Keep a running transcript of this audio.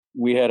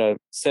we had a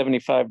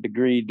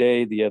 75-degree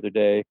day the other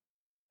day,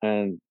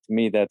 and to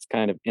me, that's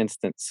kind of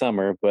instant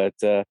summer, but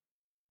that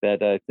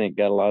I think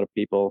got a lot of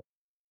people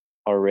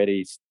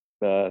already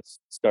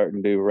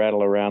starting to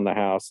rattle around the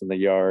house and the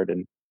yard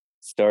and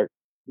start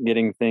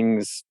getting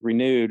things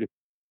renewed.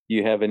 Do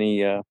you have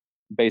any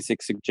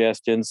basic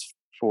suggestions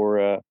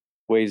for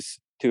ways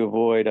to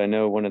avoid? I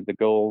know one of the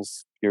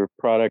goals of your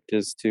product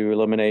is to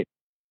eliminate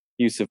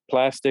use of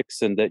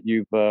plastics and that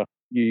you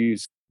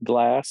use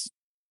glass.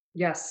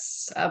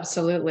 Yes,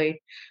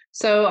 absolutely.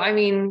 So, I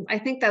mean, I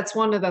think that's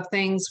one of the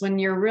things when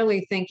you're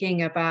really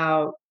thinking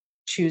about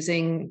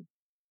choosing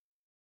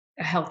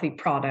a healthy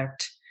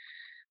product.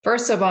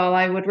 First of all,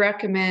 I would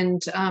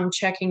recommend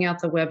checking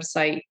out the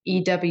website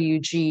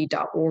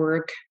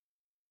ewg.org.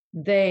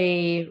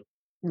 They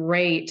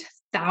rate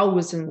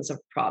thousands of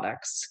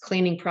products,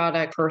 cleaning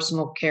product,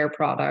 personal care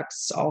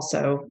products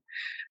also.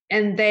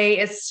 And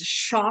it's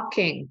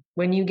shocking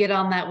when you get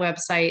on that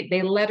website,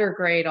 they letter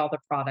grade all the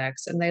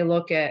products and they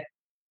look at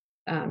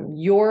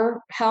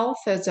your health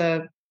as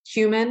a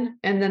human.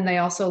 And then they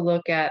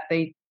look at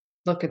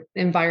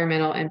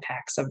environmental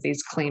impacts of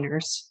these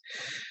cleaners.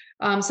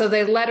 So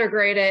they letter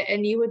grade it,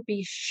 and you would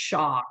be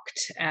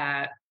shocked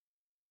at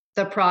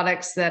the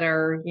products that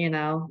are,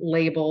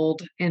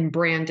 labeled and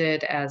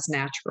branded as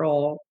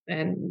natural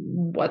and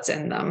what's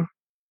in them.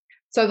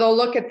 So they'll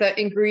look at the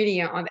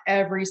ingredient on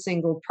every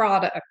single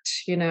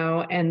product,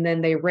 and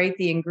then they rate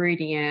the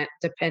ingredient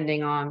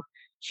depending on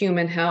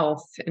human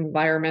health,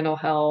 environmental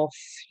health,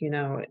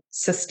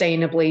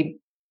 sustainably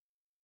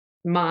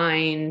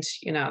mined,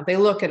 they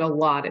look at a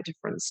lot of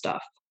different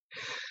stuff.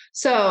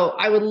 So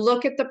I would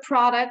look at the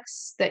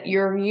products that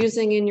you're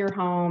using in your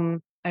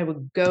home. I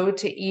would go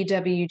to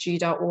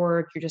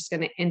ewg.org. You're just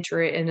going to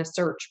enter it in a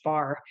search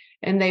bar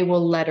and they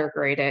will letter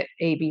grade it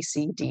A, B,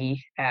 C,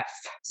 D, F.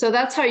 So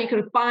that's how you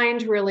can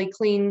find really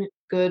clean,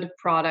 good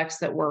products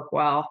that work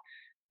well.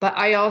 But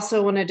I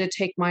also wanted to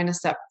take mine a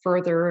step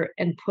further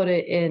and put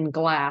it in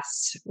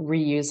glass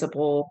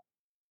reusable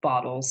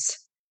bottles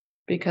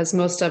because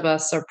most of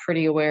us are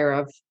pretty aware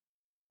of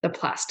the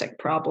plastic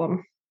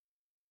problem.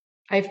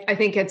 I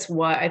think it's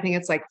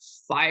like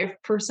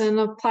 5%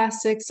 of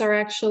plastics are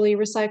actually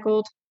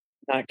recycled.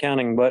 Not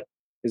counting what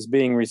is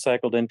being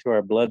recycled into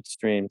our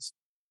bloodstreams.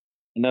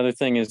 Another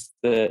thing is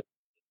that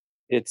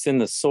it's in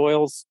the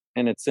soils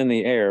and it's in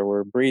the air.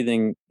 We're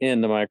breathing in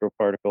the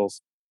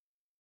microparticles.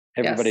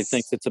 Everybody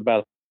thinks Yes. it's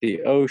about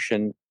the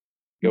ocean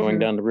going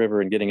Mhm. down the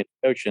river and getting into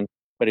the ocean,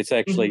 but it's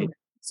actually Mhm.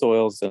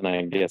 soils, and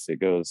I guess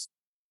it goes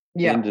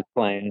Yeah. into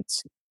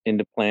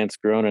plants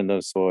grown in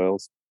those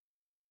soils.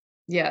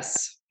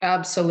 Yes,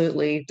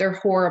 absolutely. They're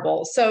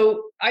horrible.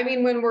 So, I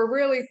mean, when we're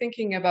really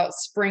thinking about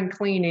spring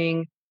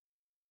cleaning,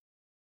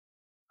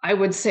 I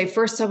would say,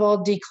 first of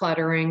all,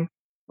 decluttering,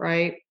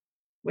 right?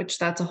 Which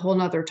that's a whole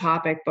nother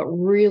topic, but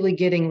really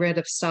getting rid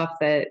of stuff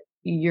that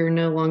you're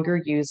no longer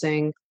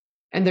using.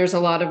 And there's a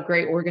lot of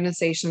great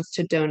organizations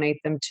to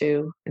donate them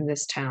to in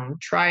this town.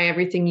 Try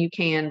everything you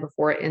can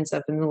before it ends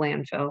up in the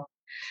landfill.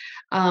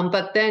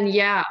 But then,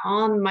 yeah,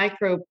 on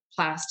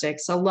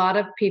microplastics, a lot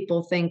of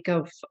people think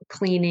of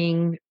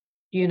cleaning,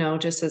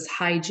 just as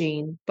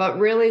hygiene. But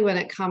really, when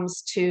it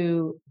comes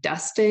to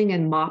dusting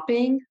and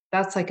mopping,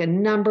 that's like a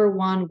number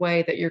one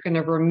way that you're going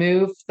to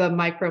remove the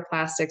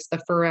microplastics,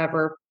 the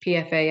forever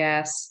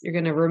PFAS. You're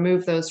going to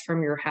remove those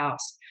from your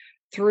house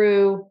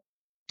through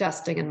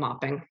dusting and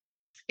mopping.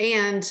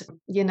 And,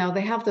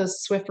 they have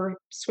those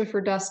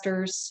Swiffer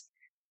dusters.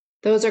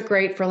 Those are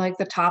great for like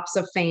the tops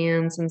of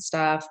fans and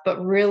stuff, but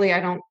really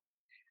I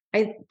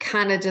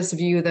kind of just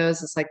view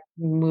those as like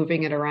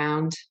moving it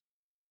around,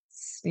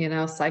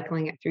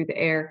 cycling it through the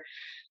air.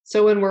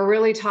 So when we're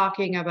really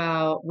talking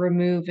about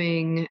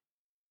removing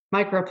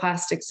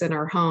microplastics in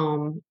our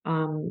home,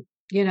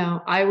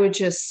 I would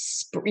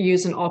just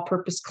use an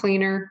all-purpose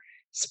cleaner,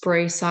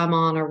 spray some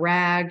on a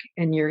rag,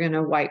 and you're going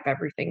to wipe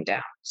everything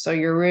down. So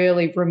you're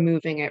really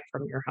removing it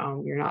from your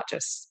home. You're not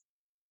just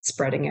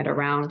spreading it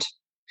around.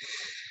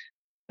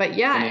 But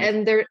yeah,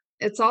 And as and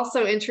it's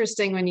also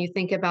interesting when you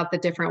think about the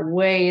different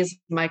ways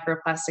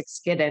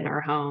microplastics get in our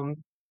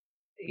home,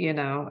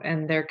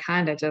 and they're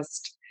kind of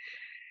just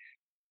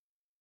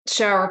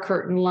shower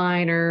curtain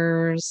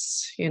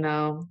liners,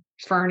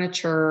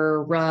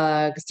 furniture,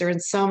 rugs. They're in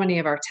so many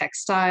of our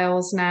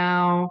textiles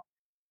now.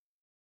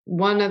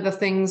 One of the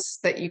things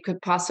that you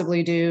could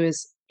possibly do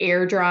is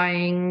air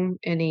drying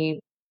any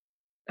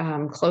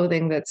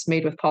clothing that's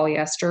made with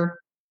polyester.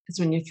 Because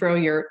when you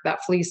throw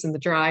that fleece in the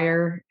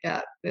dryer,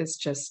 yeah, it's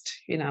just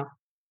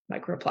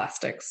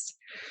microplastics.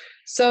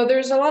 So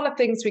there's a lot of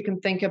things we can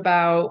think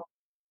about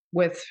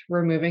with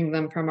removing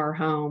them from our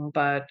home,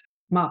 but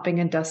mopping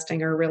and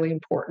dusting are really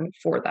important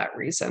for that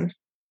reason.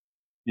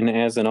 and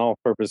as an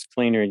all-purpose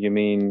cleaner, you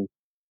mean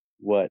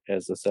what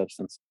as a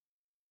substance?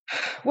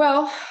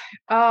 Well,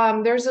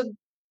 there's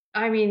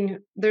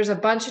there's a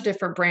bunch of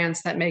different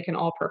brands that make an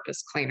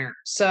all-purpose cleaner.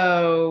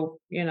 So,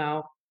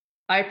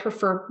 I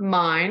prefer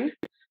mine,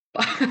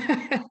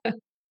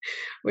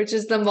 which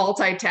is the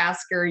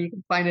multitasker. You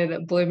can find it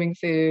at Blooming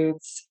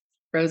Foods,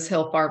 Rose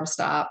Hill Farm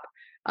Stop.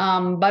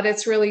 But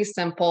it's really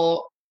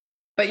simple.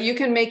 But you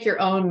can make your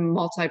own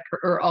multi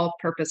or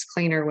all-purpose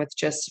cleaner with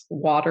just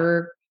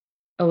water,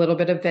 a little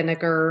bit of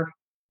vinegar,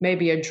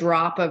 maybe a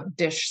drop of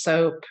dish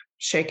soap,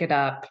 shake it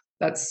up.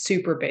 That's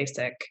super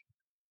basic.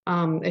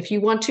 If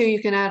you want to,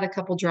 you can add a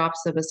couple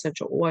drops of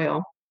essential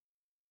oil.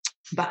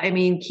 But I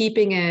mean,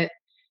 keeping it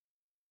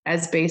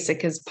as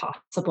basic as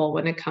possible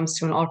when it comes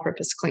to an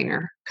all-purpose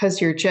cleaner,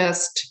 because you're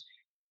just,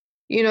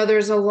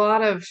 there's a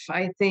lot of,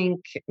 I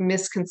think,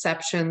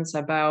 misconceptions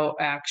about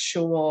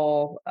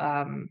actual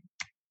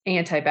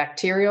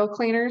antibacterial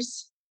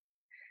cleaners,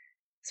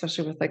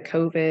 especially with like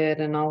COVID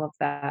and all of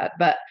that.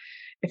 But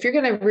if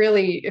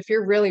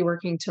you're really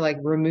working to like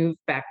remove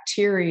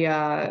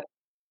bacteria,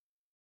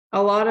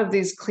 a lot of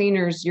these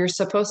cleaners, you're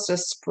supposed to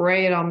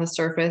spray it on the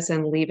surface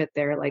and leave it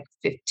there like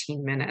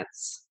 15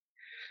 minutes.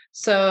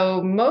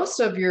 So most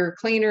of your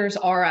cleaners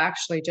are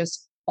actually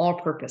just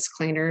all-purpose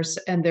cleaners,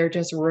 and they're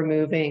just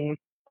removing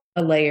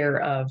a layer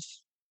of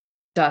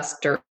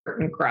dust, dirt,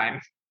 and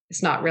grime.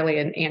 It's not really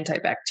an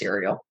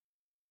antibacterial.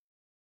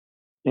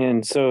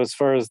 And so, as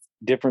far as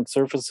different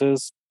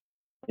surfaces,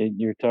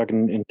 you're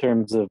talking in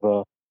terms of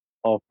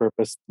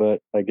all-purpose, but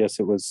I guess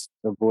it was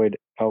avoid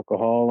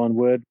alcohol on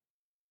wood.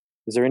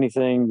 Is there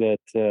anything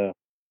that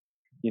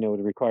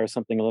would require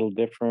something a little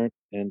different,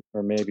 and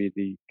or maybe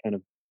the kind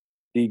of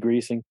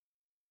degreasing?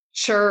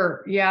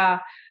 Sure, yeah.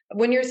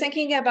 When you're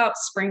thinking about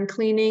spring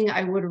cleaning,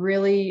 I would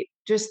really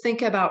just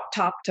think about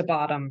top to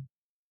bottom.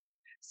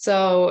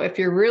 So if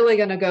you're really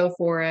gonna go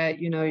for it,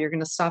 you're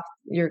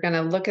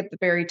gonna look at the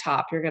very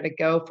top. You're gonna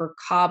go for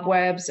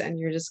cobwebs and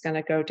you're just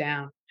gonna go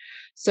down.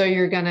 So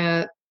you're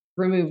gonna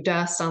remove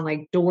dust on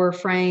like door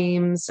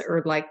frames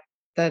or like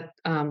the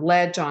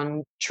ledge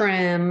on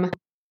trim,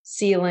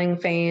 ceiling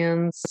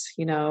fans.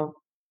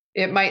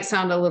 It might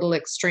sound a little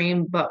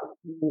extreme, but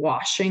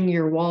washing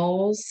your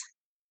walls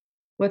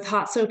with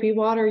hot soapy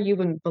water, you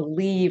wouldn't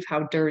believe how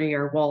dirty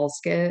our walls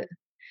get.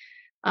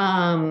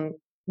 Um,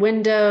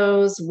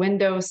 Windows,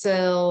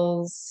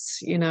 windowsills,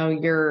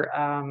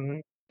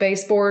 your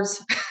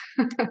baseboards,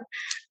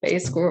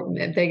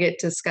 they get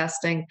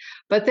disgusting.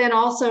 But then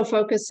also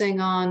focusing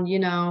on,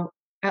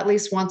 at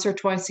least once or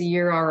twice a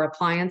year, our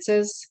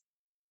appliances.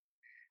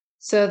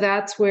 So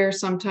that's where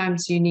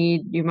sometimes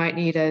you might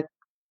need a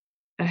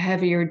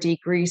heavier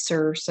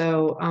degreaser.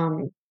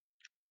 So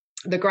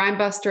the grime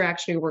buster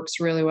actually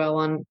works really well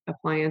on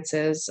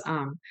appliances.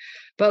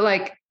 But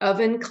like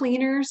oven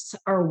cleaners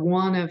are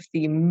one of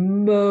the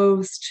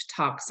most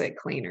toxic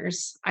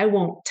cleaners. I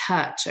won't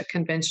touch a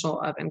conventional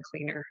oven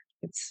cleaner.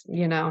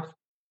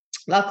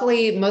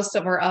 Luckily, most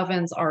of our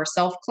ovens are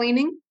self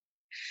cleaning,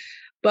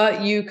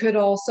 but you could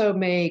also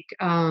make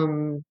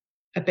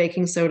a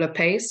baking soda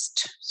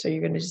paste. So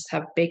you're going to just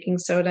have baking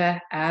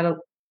soda, add a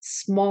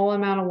small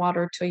amount of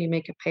water till you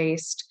make a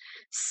paste,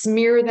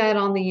 smear that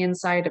on the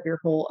inside of your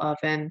whole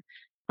oven.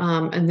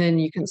 And then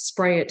you can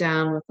spray it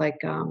down with like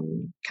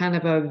kind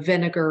of a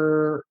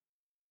vinegar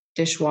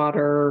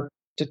dishwater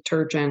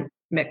detergent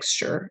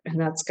mixture. And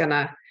that's going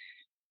to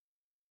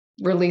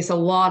release a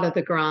lot of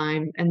the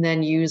grime. And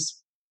then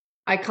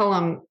I call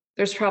them,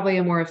 there's probably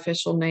a more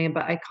official name,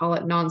 but I call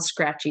it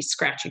non-scratchy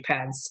scratchy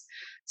pads.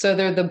 So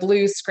they're the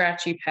blue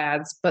scratchy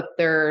pads, but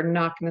they're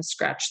not going to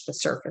scratch the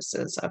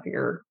surfaces of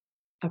your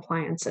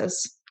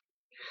appliances.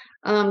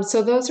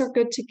 So those are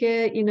good to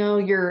get,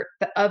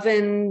 the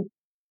oven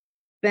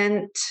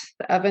vent,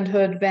 the oven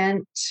hood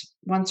vent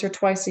once or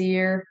twice a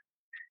year.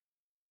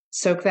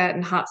 Soak that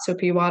in hot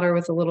soapy water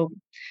with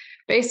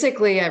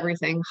basically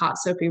everything, hot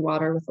soapy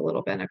water with a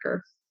little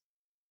vinegar.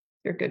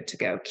 You're good to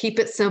go. Keep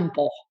it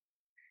simple.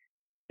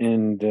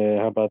 And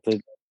how about the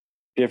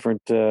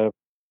different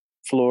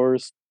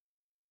floors?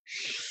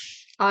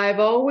 I've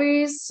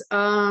always,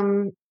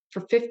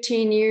 for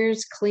 15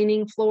 years,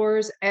 cleaning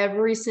floors,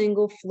 every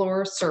single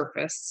floor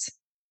surface,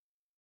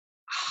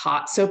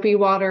 hot soapy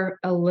water,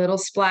 a little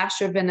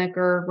splash of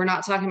vinegar. We're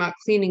not talking about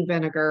cleaning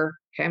vinegar.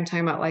 Okay, I'm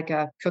talking about like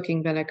a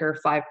cooking vinegar,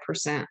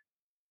 5%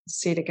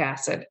 acetic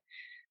acid.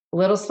 A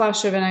little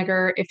splash of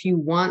vinegar if you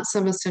want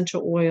some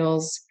essential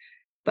oils,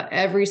 but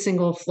every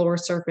single floor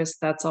surface,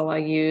 that's all I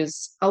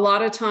use. A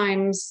lot of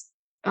times,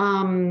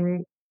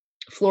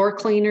 floor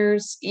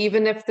cleaners,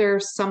 even if they're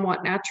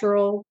somewhat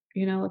natural,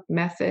 like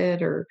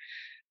method or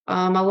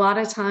a lot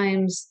of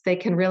times they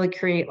can really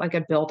create like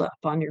a buildup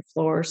on your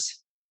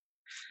floors.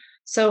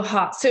 So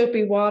hot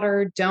soapy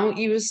water, don't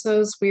use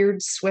those weird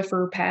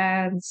Swiffer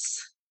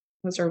pads.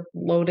 Those are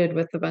loaded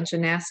with a bunch of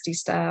nasty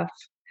stuff.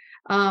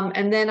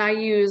 And then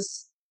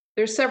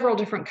there's several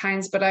different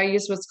kinds, but I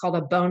use what's called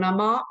a Bona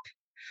mop.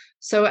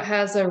 So it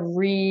has a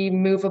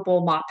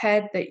removable mop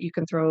head that you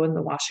can throw in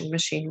the washing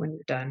machine when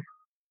you're done.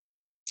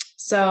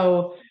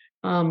 So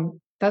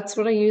that's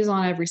what I use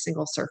on every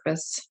single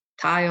surface: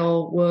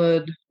 tile,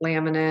 wood,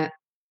 laminate,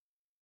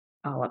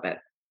 all of it.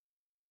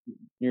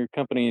 Your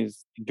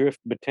company's Drift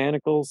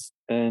Botanicals,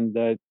 and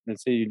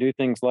so you do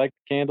things like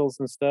candles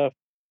and stuff,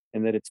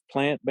 and that it's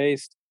plant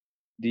based.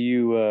 Do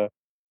you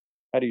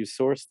how do you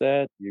source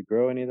that? Do you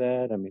grow any of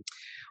that? I mean,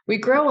 We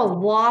grow a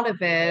lot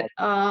of it.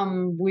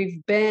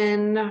 We've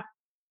been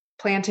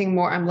planting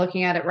more. I'm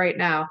looking at it right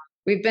now.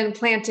 We've been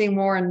planting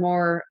more and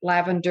more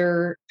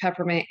lavender,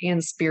 peppermint,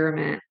 and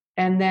spearmint.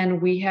 And then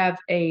we have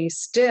a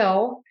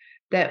still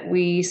that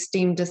we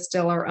steam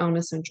distill our own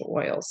essential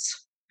oils.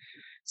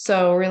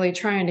 So really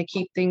trying to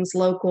keep things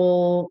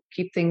local,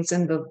 keep things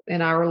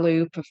in our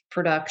loop of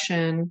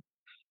production.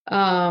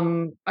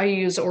 I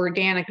use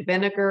organic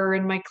vinegar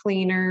in my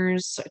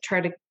cleaners. I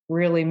try to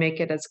really make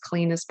it as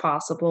clean as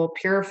possible.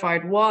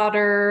 Purified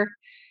water,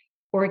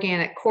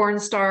 organic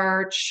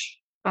cornstarch.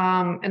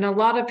 And a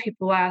lot of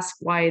people ask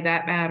why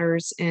that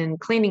matters in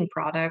cleaning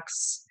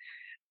products.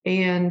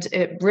 And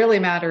it really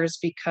matters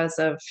because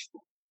of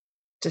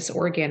just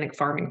organic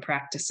farming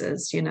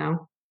practices, you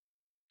know.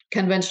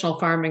 Conventional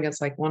farming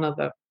is like one of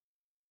the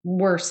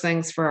worst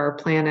things for our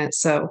planet.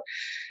 So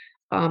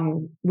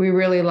we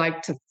really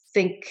like to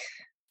think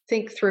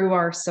through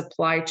our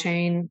supply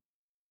chain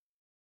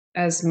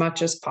as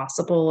much as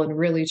possible and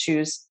really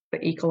choose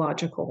the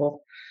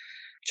ecological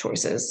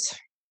choices.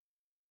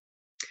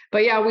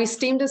 But yeah, we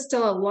steam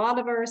distill a lot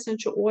of our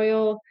essential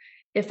oil.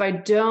 If I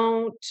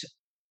don't,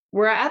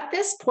 we're at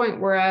this point,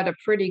 we're at a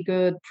pretty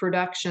good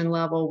production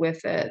level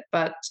with it.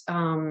 But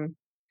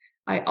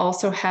I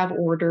also have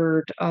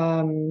ordered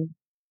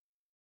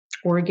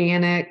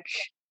organic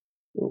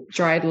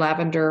dried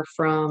lavender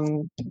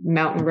from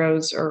Mountain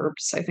Rose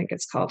Herbs, I think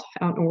it's called,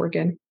 out in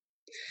Oregon.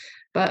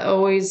 But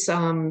always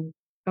going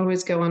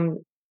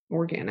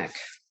organic.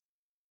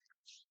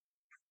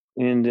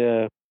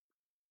 And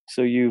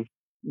so you've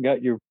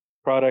got your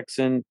products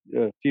in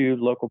a few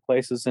local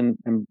places, and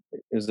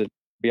is it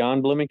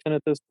beyond Bloomington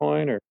at this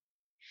point, or?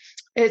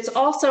 It's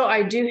also,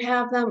 I do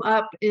have them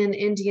up in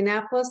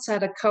Indianapolis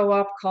at a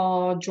co-op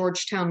called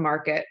Georgetown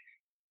Market.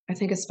 I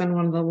think it's been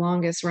one of the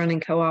longest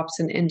running co-ops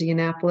in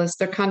Indianapolis.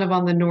 They're kind of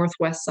on the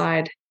northwest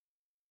side,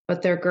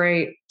 but they're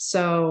great.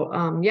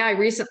 So yeah, I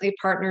recently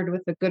partnered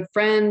with a good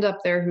friend up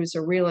there who's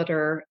a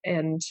realtor,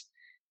 and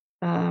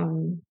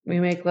we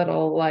make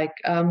little like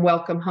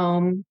welcome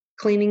home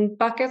cleaning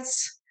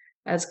buckets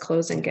as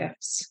closing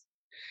gifts.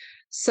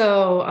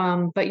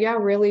 So, but yeah,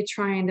 really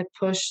trying to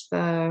push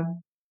the,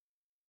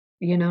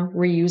 you know,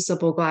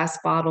 reusable glass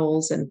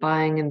bottles and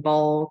buying in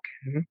bulk.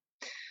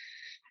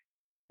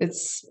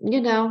 It's,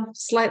 you know,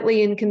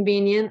 slightly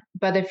inconvenient,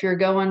 but if you're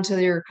going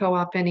to your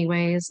co-op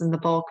anyways and the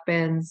bulk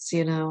bins,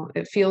 you know,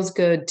 it feels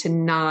good to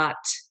not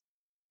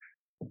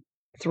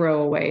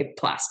throw away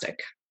plastic.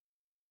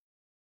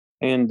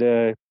 And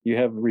you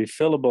have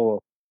refillable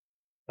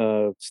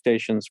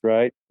stations,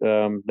 right?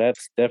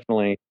 That's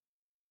definitely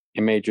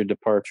a major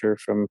departure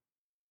from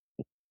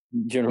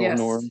general Yes.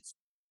 norms.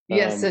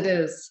 Yes, Um, it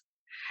is.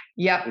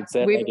 Yep. is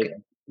that like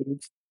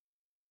it?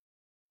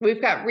 We've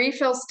got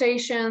refill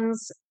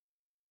stations.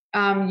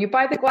 You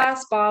buy the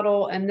glass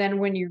bottle, and then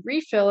when you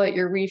refill it,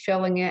 you're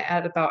refilling it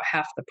at about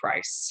half the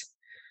price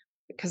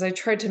because I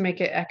tried to make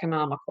it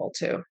economical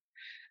too.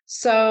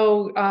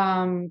 So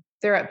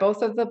they're at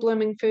both of the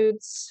Blooming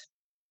Foods,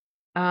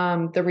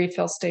 the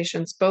refill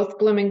stations, both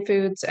Blooming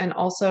Foods and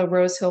also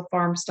Rose Hill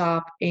Farm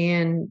Stop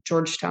and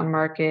Georgetown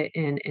Market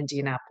in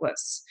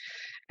Indianapolis.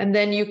 And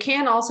then you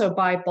can also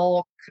buy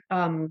bulk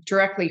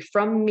directly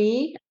from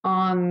me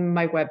on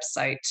my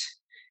website.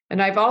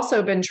 And I've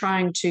also been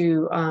trying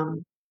to,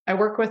 I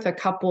work with a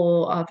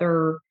couple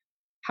other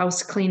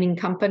house cleaning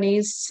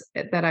companies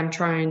that I'm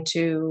trying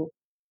to,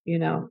 you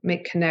know,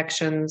 make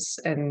connections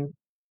and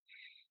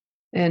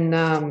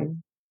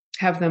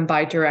have them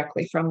buy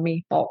directly from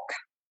me bulk.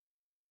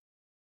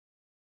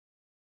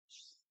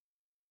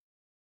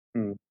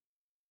 Hmm.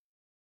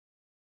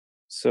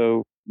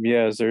 So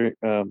yeah, is there?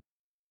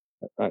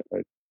 I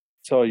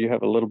saw you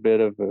have a little bit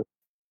of a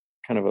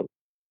kind of a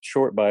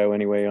short bio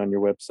anyway on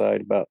your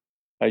website about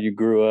how you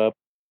grew up,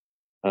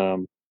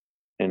 um,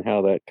 and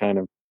how that kind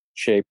of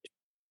shaped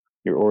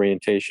your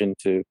orientation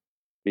to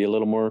be a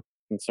little more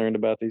concerned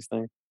about these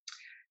things.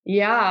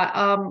 Yeah,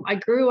 I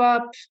grew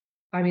up,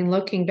 I mean,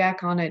 looking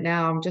back on it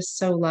now, I'm just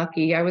so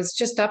lucky. I was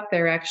just up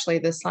there actually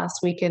this last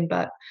weekend,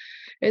 but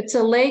it's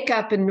a lake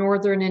up in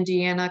northern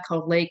Indiana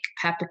called Lake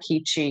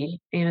Papakichi,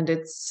 and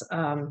it's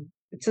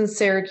in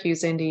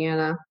Syracuse,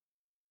 Indiana.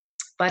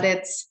 But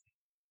it's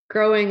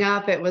growing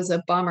up, it was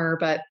a bummer,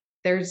 but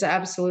there's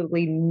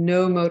absolutely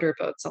no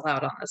motorboats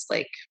allowed on this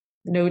lake.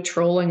 No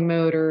trolling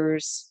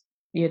motors,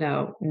 you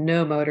know,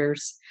 no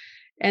motors.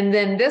 And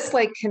then this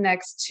lake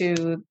connects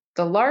to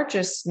the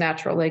largest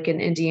natural lake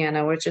in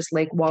Indiana, which is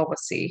Lake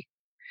Wawasee.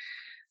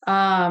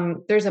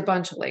 There's a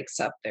bunch of lakes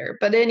up there.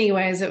 But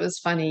anyways, it was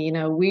funny, you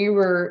know, we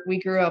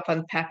grew up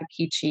on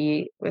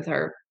Papakichi with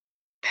our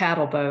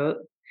paddle boat,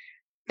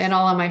 and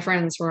all of my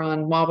friends were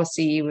on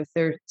Wawasee with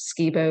their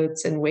ski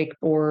boats and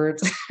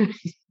wakeboards.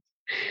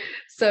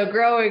 So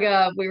growing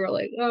up, we were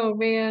like, oh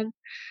man.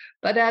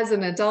 But as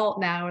an adult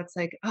now, it's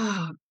like,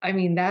 oh, I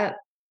mean, that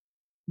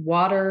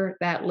water,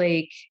 that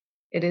lake,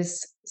 it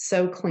is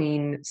so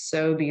clean,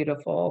 so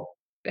beautiful.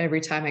 Every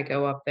time I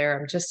go up there,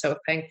 I'm just so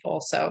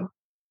thankful. So,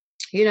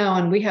 you know,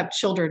 and we have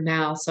children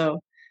now.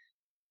 So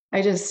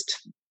I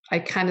just, I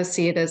kind of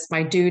see it as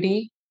my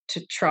duty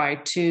to try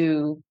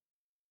to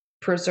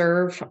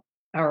preserve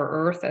our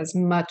earth as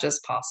much as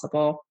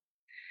possible.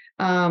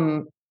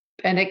 Um,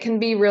 and it can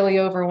be really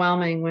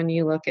overwhelming when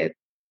you look at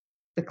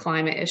the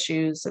climate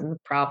issues and the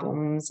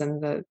problems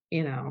and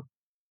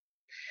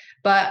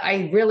but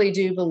I really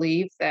do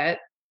believe that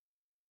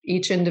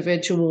each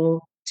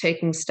individual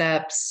taking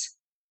steps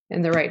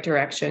in the right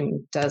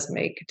direction does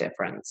make a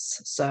difference.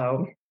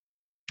 So,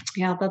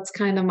 yeah, that's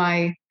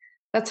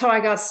how I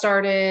got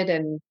started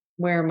and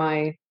where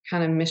my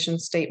kind of mission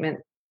statement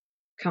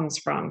comes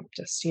from.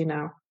 Just,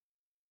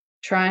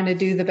 trying to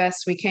do the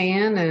best we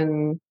can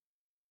and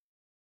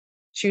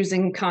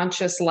choosing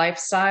conscious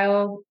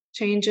lifestyle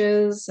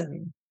changes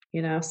and,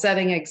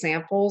 setting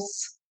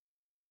examples.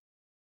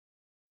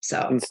 So,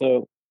 And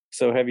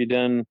so have you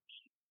done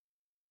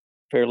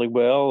fairly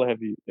well? Have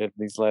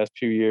these last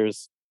few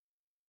years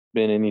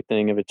been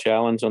anything of a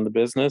challenge on the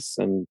business?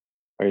 And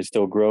are you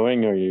still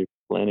growing? Are you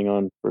planning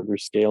on further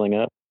scaling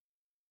up?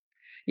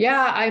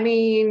 yeah, I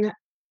mean,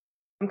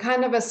 I'm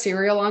kind of a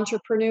serial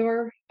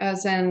entrepreneur,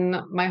 as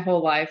in my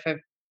whole life.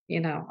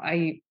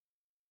 I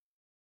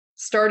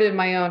started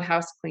my own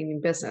house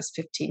cleaning business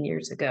 15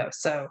 years ago.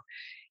 So,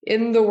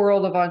 in the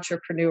world of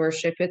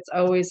entrepreneurship, it's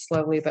always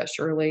slowly but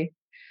surely.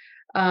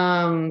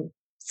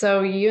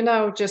 So,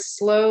 just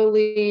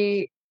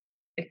slowly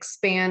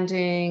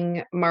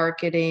expanding,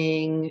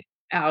 marketing,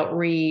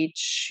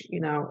 outreach,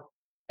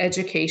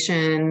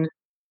 education.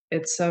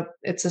 It's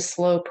a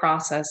slow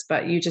process,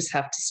 but you just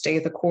have to stay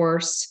the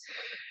course.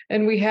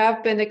 And we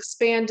have been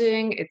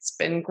expanding. It's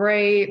been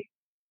great.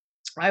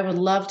 I would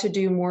love to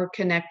do more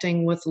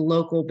connecting with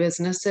local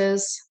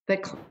businesses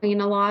that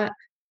clean a lot.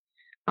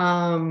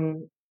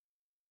 Um,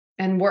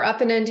 and we're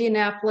up in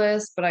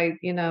Indianapolis, but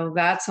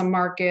that's a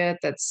market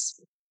that's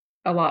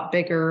a lot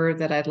bigger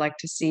that I'd like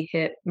to see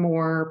hit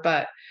more.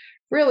 But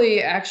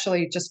really,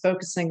 actually, just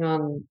focusing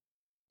on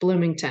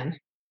Bloomington.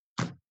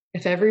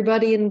 If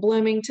everybody in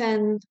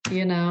Bloomington,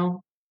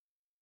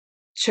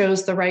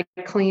 chose the right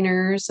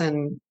cleaners,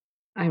 and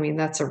I mean,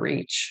 that's a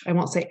reach. I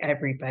won't say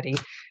everybody,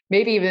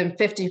 maybe even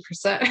 50%.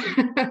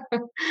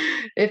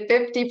 If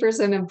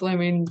 50% of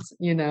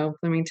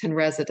Bloomington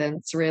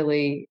residents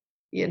really,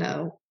 you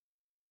know,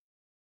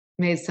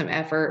 made some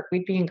effort,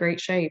 we'd be in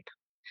great shape.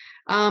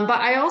 But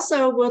I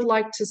also I'd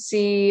like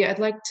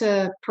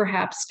to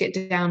perhaps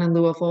get down in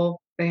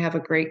Louisville. They have a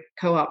great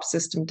co-op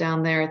system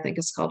down there. I think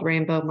it's called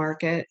Rainbow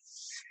Market.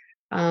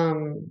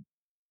 Um,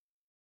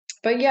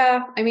 but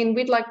yeah, I mean,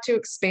 we'd like to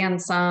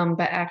expand some,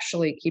 but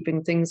actually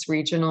keeping things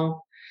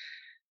regional.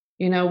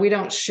 We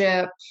don't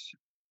ship.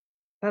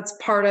 That's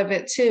part of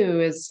it too,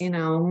 is,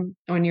 when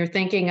you're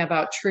thinking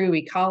about true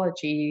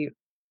ecology,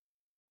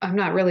 I'm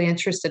not really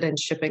interested in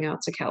shipping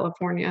out to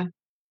California.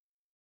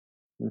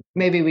 Mhm.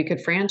 Maybe we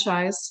could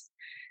franchise,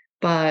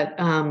 but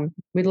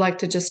we'd like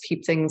to just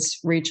keep things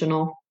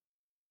regional.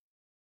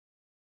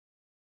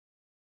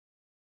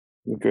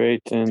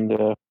 Great.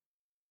 And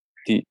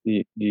do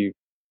you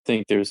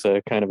think there's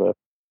a kind of a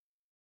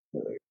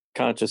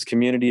conscious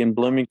community in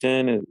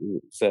Bloomington?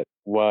 Is that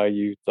why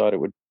you thought it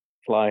would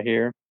fly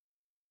here?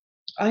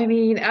 I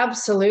mean,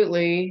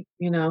 absolutely.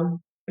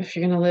 If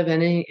you're going to live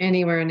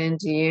anywhere in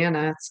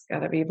Indiana, it's got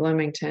to be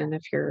Bloomington.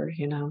 If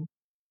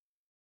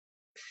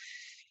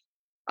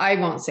I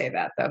won't say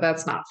that though.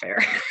 That's not fair.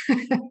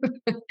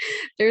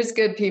 There's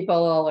good people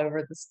all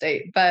over the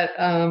state, but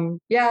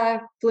yeah,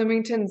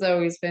 Bloomington's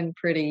always been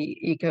pretty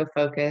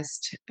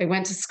eco-focused. I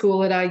went to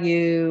school at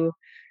IU.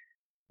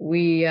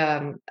 We,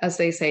 as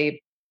they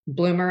say,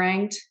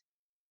 bloomeranged.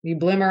 We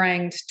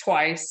bloomeranged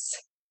twice.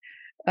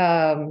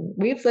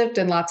 We've lived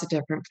in lots of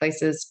different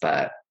places,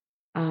 but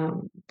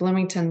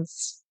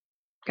Bloomington's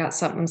got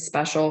something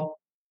special.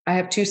 I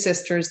have two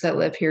sisters that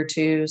live here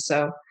too,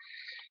 so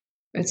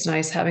it's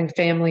nice having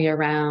family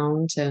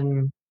around.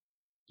 And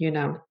you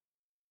know,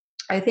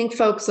 I think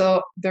folks,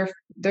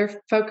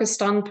 they're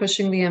focused on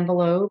pushing the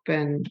envelope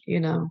and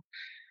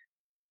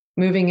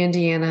moving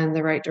Indiana in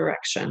the right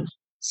direction.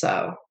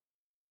 So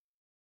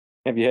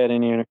Have you had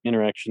any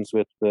interactions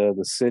with the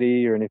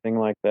city or anything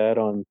like that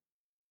on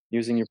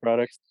using your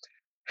products?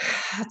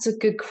 that's a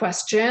good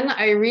question.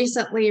 I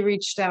recently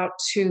reached out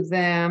to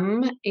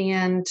them,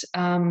 and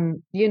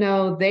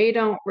they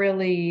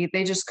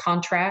just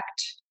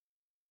contract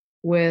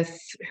with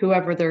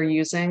whoever they're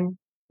using,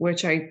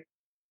 which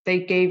they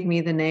gave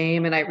me the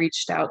name, and I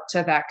reached out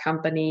to that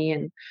company.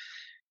 And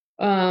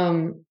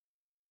um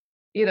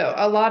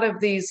a lot of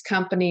these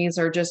companies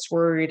are just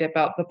worried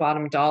about the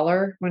bottom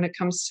dollar when it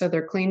comes to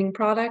their cleaning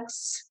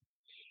products,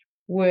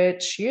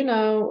 which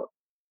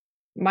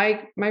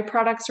my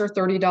products are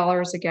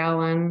 $30 a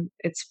gallon.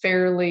 It's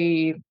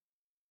fairly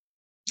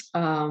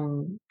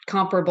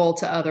comparable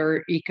to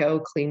other eco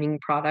cleaning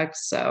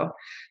products. So,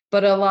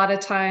 but a lot of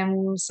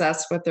times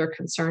that's what they're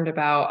concerned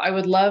about. I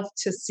would love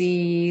to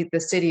see the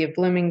city of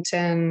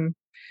Bloomington.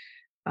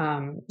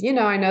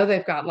 I know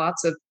they've got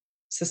lots of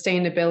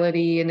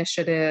sustainability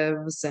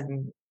initiatives,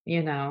 and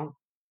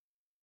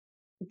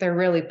they're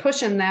really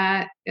pushing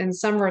that in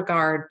some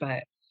regard,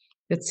 but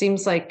it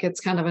seems like it's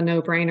kind of a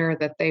no brainer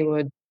that they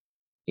would,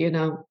 you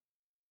know,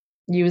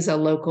 use a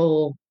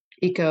local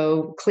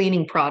eco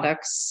cleaning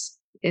products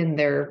in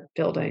their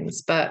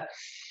buildings. But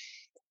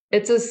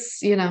it's a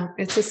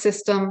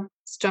system.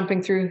 It's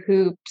jumping through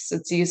hoops.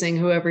 It's using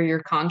whoever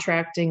you're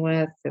contracting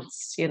with.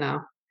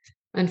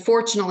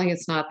 Unfortunately,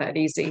 it's not that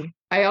easy.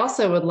 I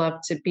also would love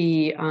to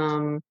be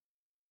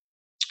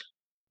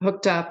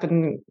hooked up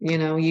and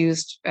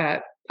used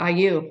at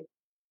IU,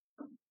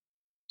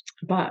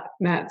 but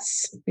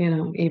that's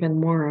even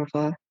more of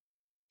a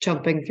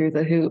jumping through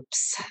the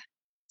hoops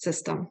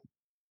system.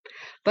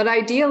 But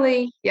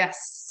ideally,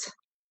 yes,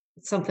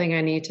 it's something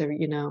I need to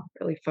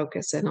really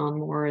focus in on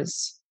more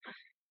is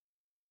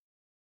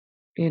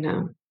you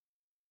know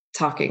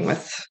talking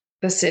with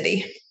the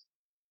city.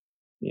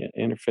 Yeah,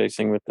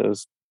 interfacing with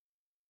those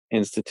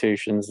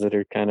institutions that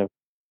are kind of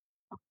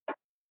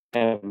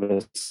have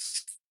a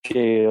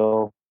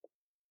scale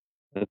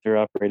that they're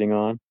operating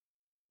on.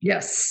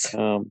 Yes,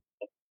 Um,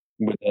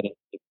 would that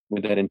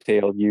would that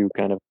entail you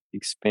kind of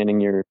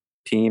expanding your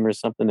team or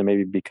something to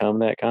maybe become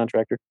that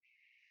contractor?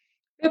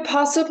 it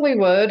possibly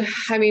would.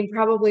 I mean,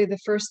 probably the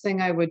first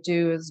thing I would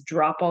do is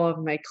drop all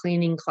of my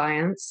cleaning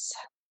clients.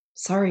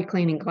 Sorry,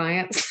 cleaning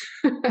clients.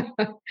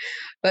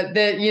 But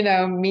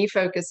me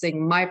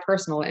focusing my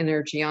personal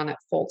energy on it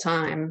full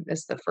time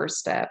is the first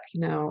step.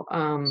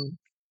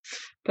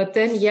 But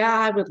then, yeah,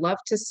 I would love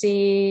to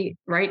see.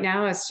 Right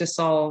now, it's just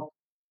all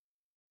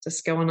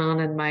just going on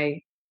in my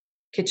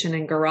kitchen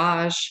and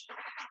garage.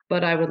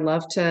 But I would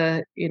love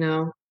to,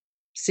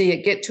 see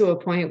it get to a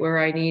point where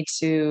I need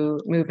to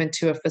move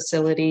into a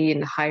facility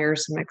and hire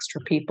some extra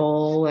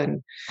people,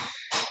 and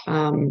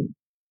um,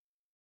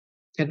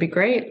 it'd be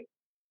great.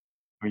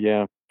 Or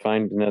yeah,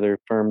 find another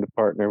firm to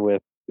partner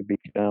with to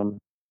become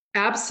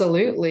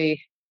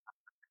Absolutely.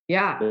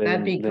 Yeah,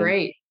 that'd be then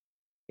great.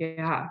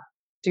 Yeah.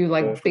 Do go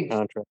like for big,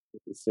 contract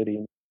with the city.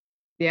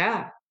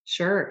 yeah,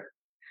 sure.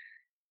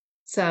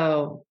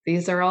 So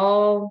these are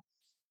all,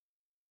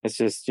 It's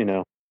just,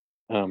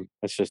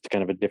 it's just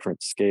kind of a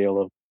different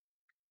scale of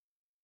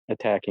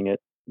attacking it.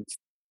 It's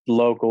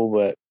local,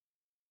 but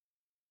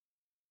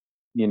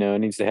it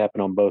needs to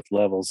happen on both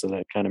levels of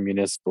that kind of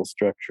municipal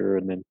structure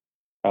and then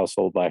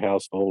household by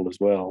household as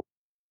well.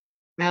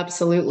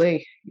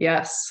 absolutely.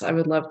 Yes, I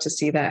would love to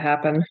see that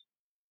happen.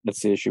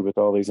 That's the issue with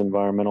all these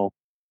environmental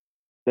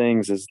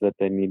things is that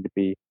they need to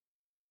be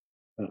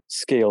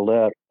scaled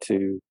up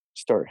to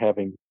start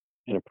having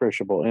an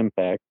appreciable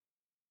impact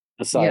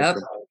aside Yep.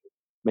 from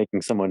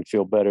making someone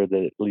feel better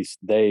that at least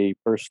they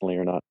personally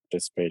are not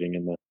participating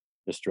in the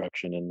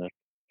destruction and the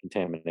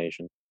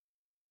contamination.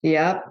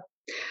 Yep.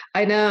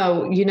 I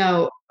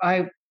know.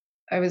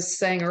 I was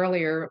saying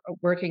earlier,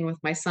 working with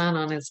my son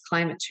on his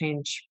climate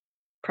change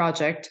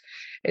project,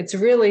 it's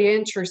really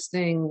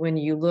interesting when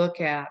you look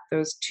at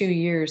those 2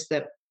 years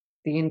that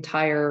the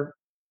entire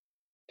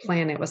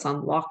planet was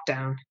on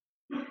lockdown,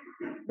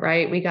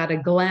 right? We got a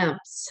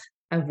glimpse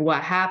of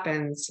what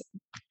happens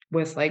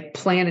with like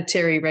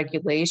planetary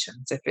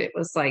regulations. If it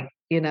was like,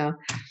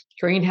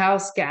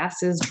 greenhouse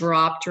gases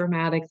drop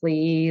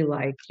dramatically,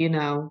 like,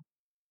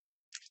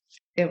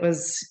 it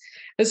was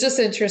it's just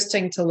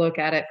interesting to look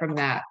at it from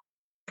that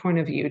point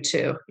of view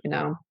too.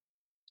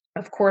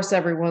 Of course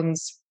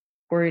everyone's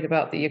worried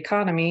about the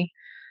economy.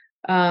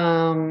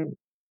 Um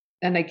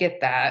and I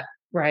get that,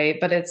 right?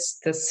 But it's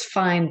this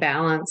fine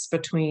balance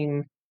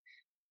between,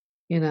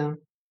 you know,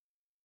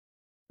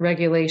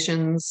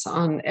 regulations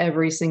on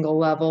every single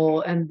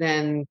level and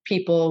then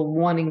people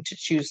wanting to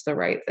choose the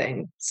right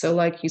thing. So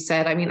like you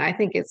said, I mean, I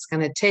think it's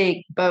going to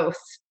take both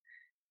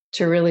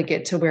to really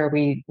get to where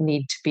we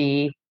need to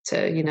be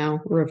to,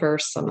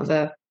 reverse some of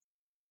the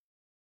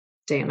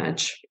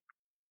damage.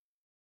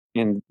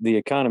 And the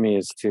economy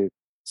is to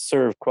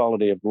serve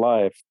quality of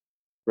life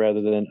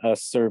rather than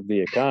us serve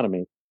the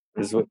economy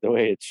is what the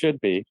way it should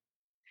be.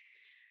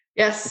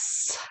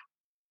 Yes.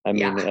 I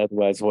mean, Yeah.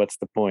 otherwise, what's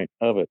the point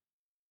of it?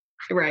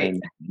 Right.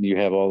 And you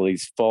have all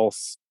these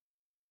false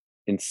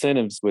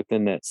incentives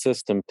within that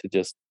system to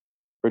just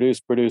produce,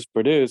 produce,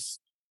 produce.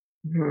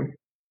 Mhm.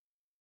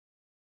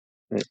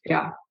 Uh,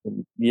 Yeah.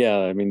 Yeah,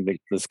 I mean,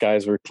 the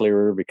skies were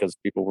clearer because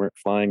people weren't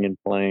flying in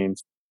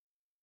planes.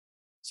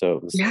 So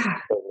it was Yeah.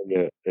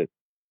 totally a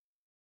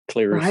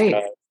clearer sky,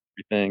 Right.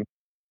 everything.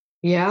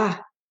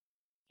 Yeah.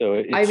 So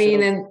it I mean,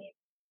 shows and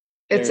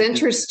it's there,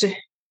 interesting.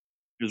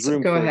 there's So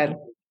room go for ahead.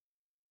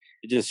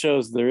 it just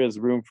shows there is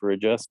room for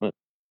adjustment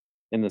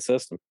in the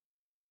system.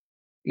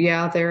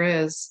 Yeah, there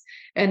is.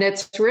 And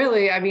it's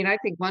really, I mean, I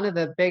think one of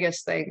the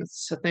biggest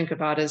things to think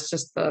about is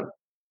just the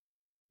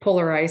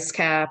polar ice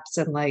caps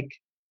and like,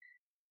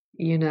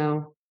 you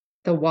know,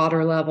 the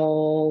water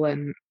level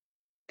and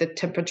the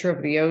temperature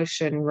of the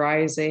ocean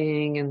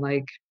rising and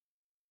like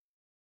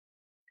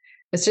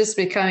it's just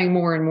becoming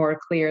more and more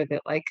clear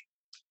that like,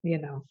 you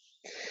know,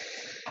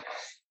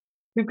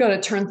 we've got to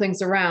turn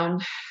things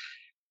around And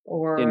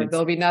or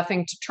there'll be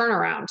nothing to turn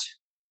around.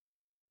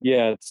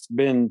 yeah, it's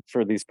been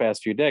for these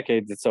past few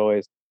decades, it's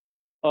always,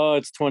 oh,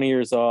 it's 20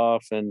 years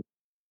off and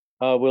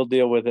we'll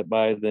deal with it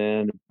by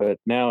then. But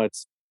now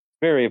it's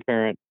very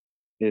apparent.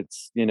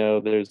 It's,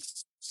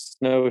 there's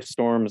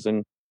snowstorms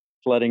and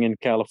flooding in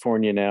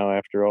California now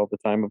after all the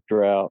time of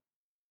drought,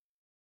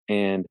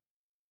 and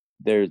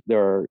there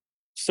are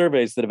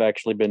surveys that have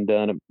actually been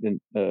done in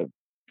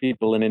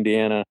people in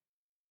Indiana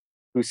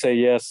who say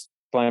yes,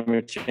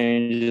 climate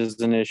change is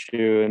an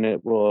issue and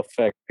it will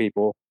affect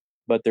people,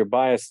 but their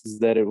bias is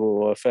that it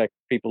will affect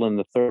people in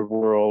the third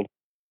world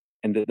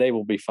and that they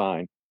will be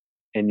fine.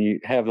 And you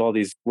have all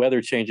these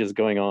weather changes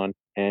going on,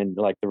 and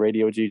like the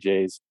radio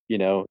GJs, you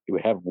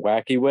have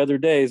wacky weather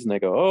days, and they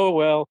go, "Oh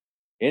well,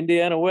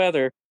 Indiana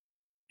weather,"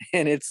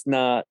 and it's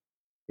not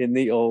in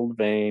the old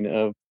vein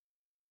of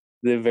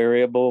the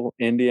variable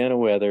Indiana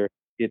weather.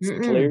 It's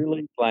Mm-mm.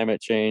 clearly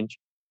climate change.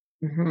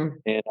 Mhm.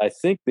 And I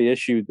think the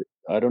issue,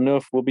 I don't know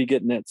if we'll be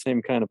getting that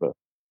same kind of a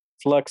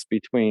flux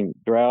between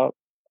drought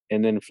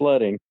and then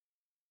flooding.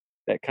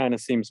 That kind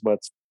of seems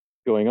what's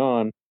going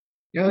on.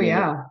 Oh, I mean,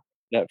 yeah.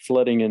 that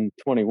flooding in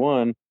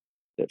 21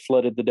 that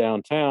flooded the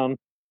downtown,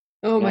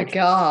 Oh and my actually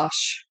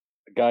gosh.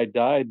 a guy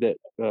died that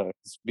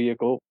his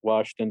vehicle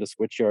washed into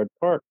Switchyard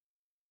Park.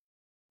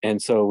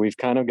 And so we've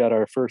kind of got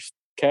our first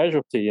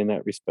casualty in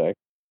that respect.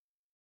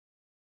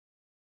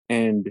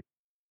 And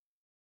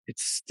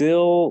it's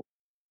still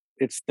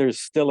there's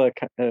still a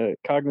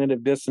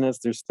cognitive dissonance.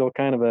 There's still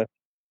kind of a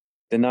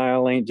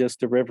denial ain't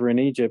just a river in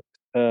Egypt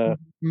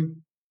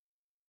Mhm.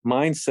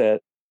 mindset,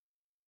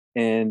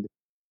 and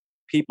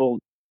people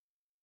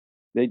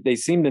they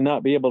seem to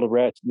not be able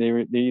to they're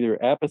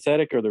either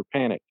apathetic or they're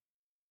panicked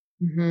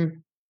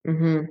Mhm.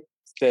 Mhm.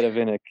 instead of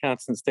in a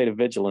constant state of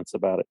vigilance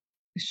about it.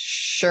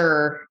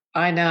 Sure.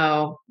 I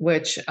know,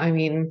 which I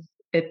mean,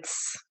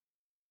 it's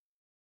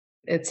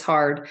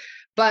hard.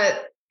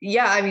 But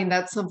yeah, I mean,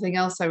 that's something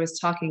else I was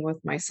talking with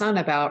my son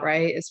about,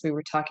 right? Is we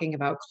were talking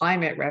about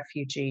climate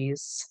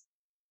refugees.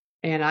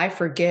 And I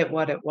forget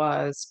what it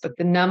was, but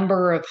the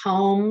number of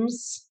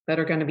homes that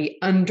are going to be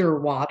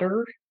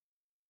underwater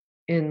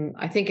in,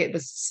 I think it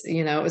was,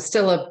 it was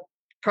still a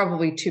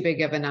probably too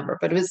big of a number,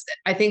 but it was,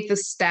 I think the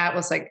stat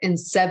was like in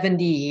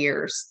 70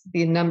 years,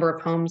 the number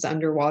of homes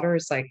underwater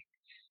is like,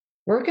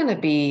 we're going to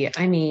be,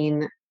 I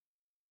mean,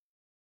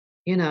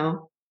 you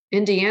know,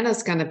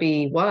 Indiana's going to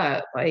be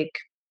what, like,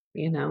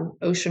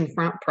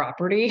 oceanfront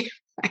property.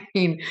 I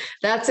mean,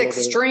 that's Well, the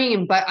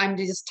extreme, but I'm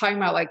just talking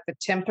about like the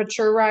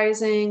temperature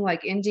rising,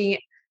 like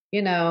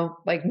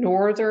like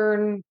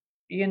northern,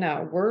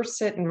 we're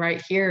sitting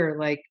right here,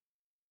 like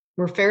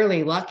we're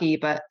fairly lucky,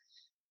 but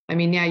I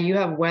mean, yeah, you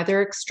have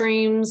weather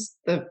extremes,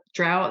 the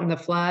drought and the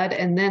flood,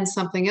 and then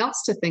something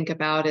else to think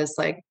about is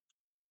like,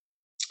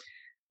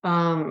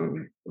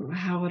 um,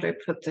 how would I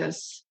put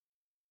this?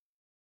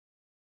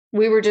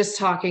 We were just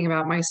talking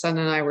about my son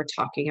and I were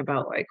talking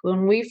about like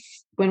when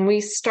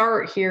we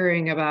start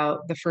hearing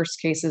about the first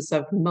cases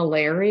of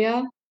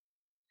malaria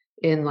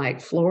in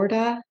like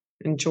Florida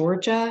and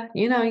Georgia,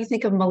 you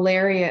think of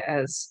malaria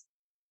as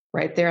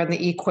right there on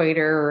the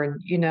equator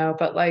and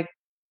but like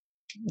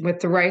with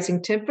the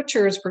rising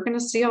temperatures, we're going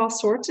to see all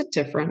sorts of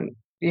different,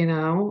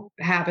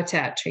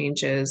 habitat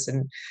changes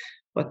and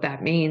what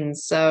that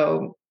means.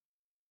 So,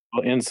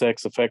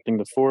 insects affecting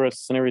the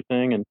forests and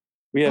everything, and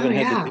we oh haven't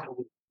had to yeah. deal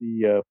with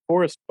the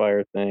forest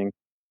fire thing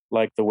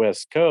like the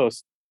West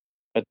Coast,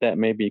 but that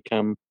may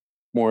become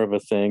more of a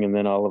thing. And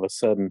then all of a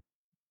sudden,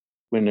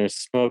 when there's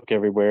smoke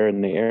everywhere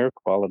and the air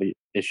quality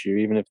issue,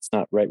 even if it's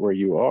not right where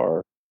you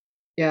are,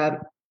 Yeah.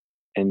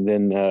 and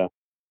then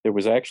there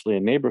was actually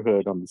a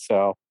neighborhood on the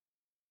south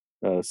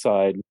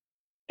side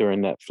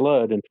during that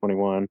flood in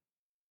 21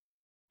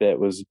 that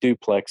was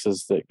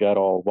duplexes that got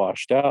all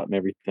washed out and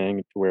everything,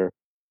 to where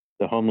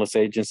the homeless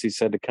agencies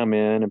had to come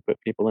in and put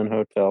people in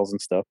hotels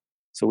and stuff.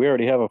 So we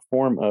already have a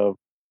form of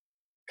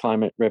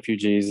climate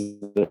refugees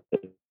that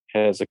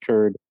has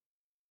occurred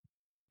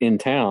in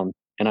town,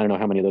 and I don't know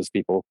how many of those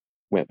people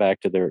went back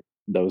to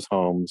those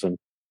homes and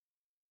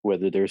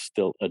whether they're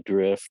still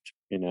adrift.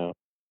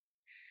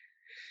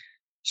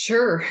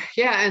 Sure.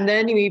 Yeah. And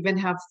then you even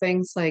have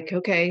things like,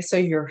 okay, so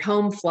your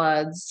home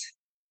floods,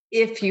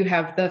 if you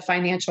have the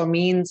financial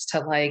means to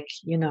like,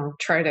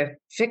 try to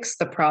fix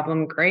the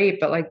problem, great.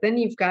 But like then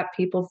you've got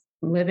people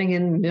living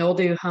in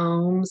mildew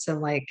homes and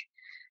like,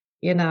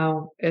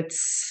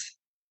 it's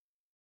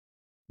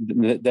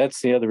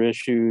That's the other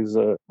issues.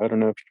 I don't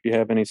know if you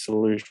have any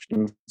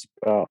solutions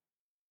about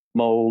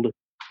mold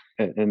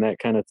and that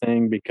kind of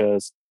thing,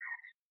 because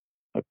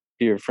a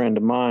dear friend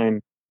of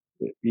mine,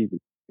 he,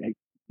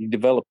 he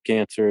developed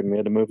cancer and we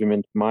had to move him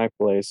into my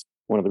place.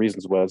 One of the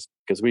reasons was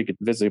because we could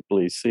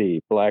visibly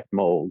see black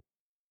mold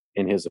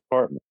in his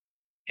apartment.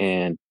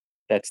 And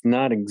that's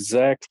not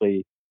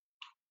exactly,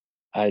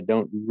 I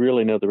don't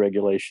really know the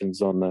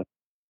regulations on the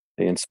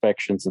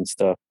inspections and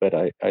stuff, but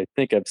I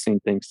think I've seen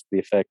things to the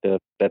effect of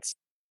that's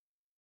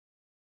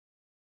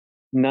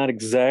not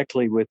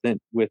exactly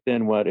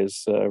within what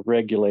is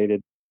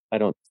regulated, I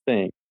don't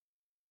think,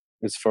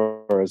 as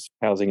far as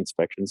housing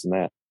inspections and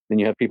that. Then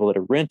you have people that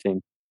are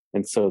renting,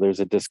 and so there's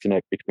a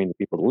disconnect between the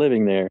people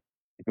living there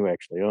and who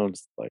actually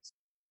owns the place.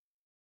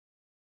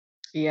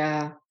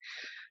 yeah.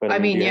 But I I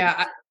mean, do mean, you have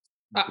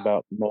yeah. any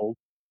about mold?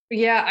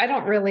 Yeah, I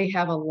don't really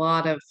have a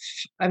lot of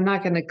I'm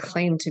not gonna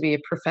claim to be a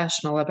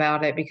professional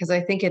about it because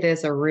I think it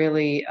is a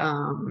really,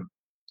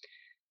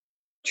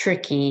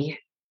 tricky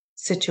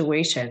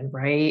situation,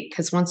 right?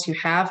 Because once you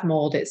have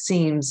mold, it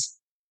seems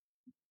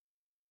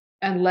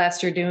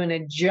unless you're doing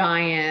a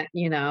giant,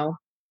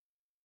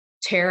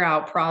 tear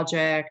out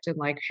project and,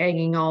 like,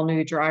 hanging all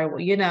new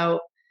drywall,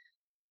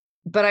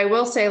 but I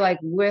will say, like,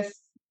 with,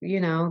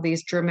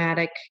 these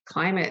dramatic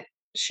climate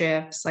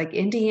shifts, like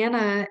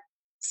Indiana,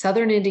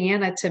 Southern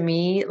Indiana to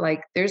me,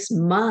 like, there's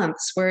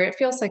months where it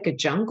feels like a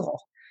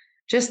jungle.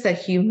 Just the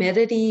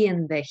humidity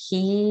and the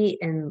heat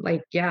and,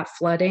 like, yeah,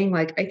 flooding,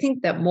 like, I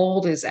think that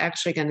mold is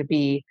actually gonna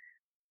be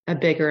a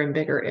bigger and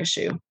bigger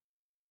issue.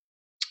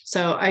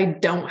 So, I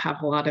don't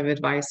have a lot of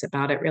advice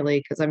about it really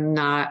because 'cause I'm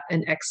not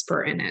an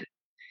expert in it,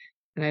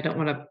 and I don't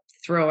wanna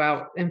throw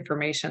out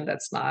information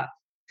that's not.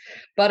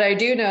 But I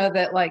do know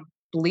that, like,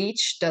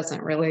 bleach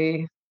doesn't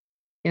really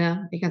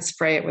you can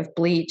spray it with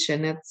bleach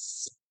and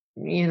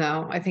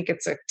I think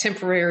it's a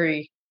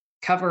temporary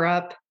cover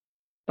up,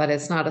 but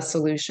it's not a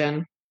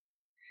solution.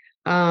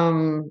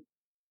 Um,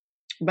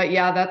 but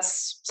yeah,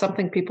 that's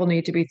something people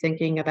need to be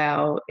thinking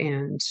about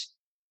and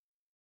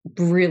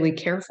really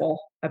careful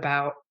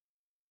about.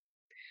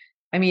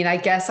 I mean, I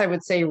guess I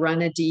would say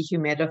run a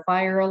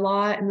dehumidifier a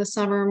lot in the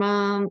summer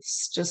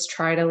months. Just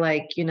try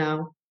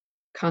to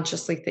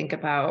consciously think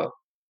about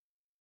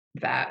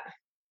that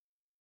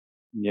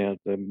Yeah,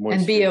 the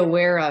and be moisture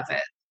aware of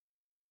it.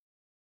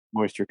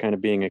 moisture kind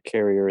of being a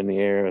carrier in the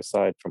air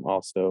aside from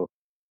also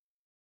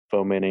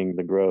fomenting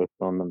the growth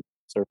on the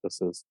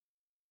surfaces.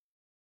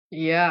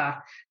 Yeah.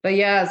 But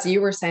yeah, as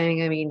you were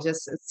saying, I mean,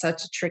 just it's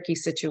such a tricky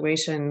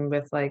situation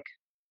with like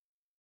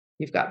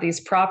you've got these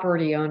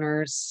property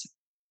owners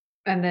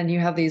and then you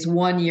have these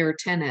 1-year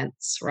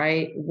tenants,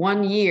 right?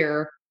 1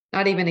 year,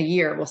 not even a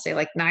year, we'll say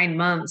like 9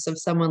 months of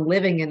someone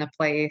living in a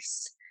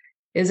place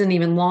isn't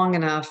even long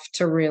enough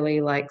to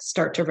really like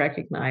start to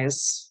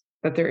recognize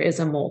that there is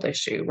a mold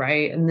issue,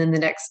 right? And then the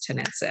next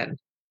tenant's in.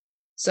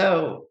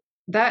 So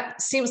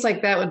that seems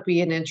like that would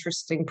be an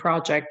interesting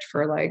project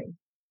for like,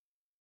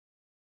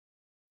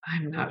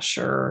 I'm not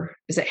sure.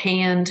 Is it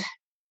hand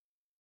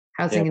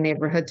housing Yep. and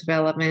neighborhood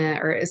development?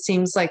 Or it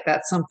seems like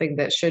that's something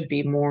that should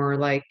be more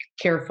like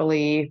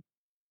carefully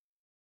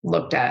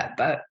looked at.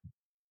 But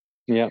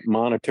Yeah,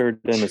 monitored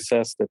and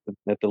assessed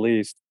at the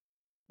least.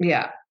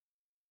 yeah,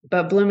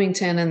 but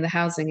Bloomington and the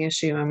housing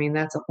issue, I mean,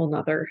 that's a whole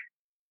nother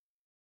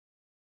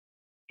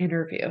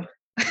interview.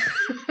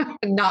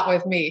 Not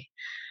with me,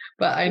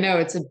 but I know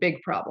it's a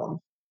big problem.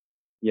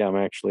 Yeah, I'm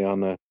actually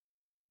on the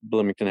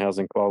Bloomington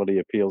Housing Quality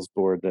Appeals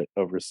Board that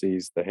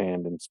oversees the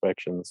hand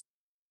inspections,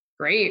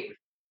 Great.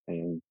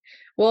 and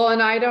Well,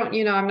 and I don't,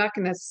 I'm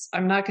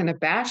not gonna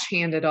bash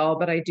hand at all,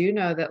 but I do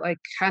know that like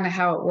kind of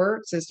how it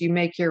works is you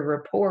make your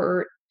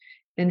report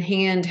and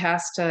hand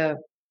has to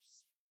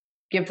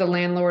give the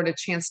landlord a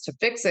chance to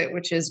fix it,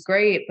 which is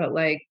great, but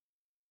like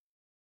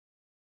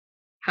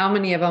how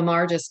many of them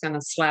are just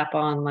gonna slap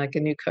on like a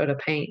new coat of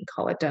paint and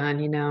call it done,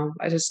 you know?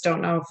 I just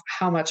don't know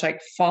how much like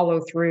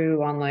follow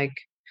through on like,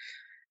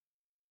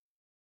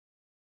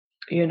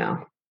 you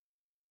know,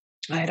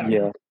 I don't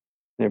know.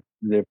 yeah,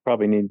 there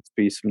probably needs to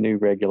be some new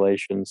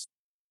regulations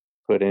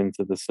put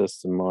into the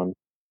system on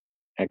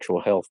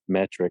actual health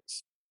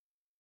metrics.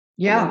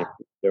 I mean, Yeah,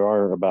 there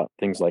are about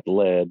things like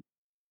lead,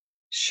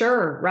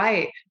 sure,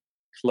 right,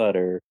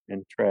 clutter,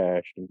 and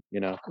trash, and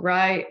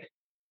right.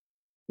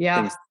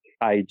 Yeah, things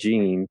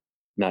hygiene,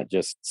 not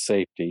just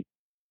safety.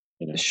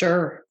 You know,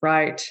 sure,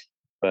 right.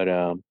 but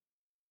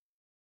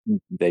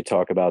they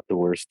talk about the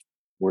worst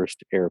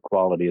air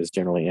quality is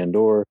generally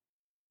indoor,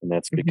 and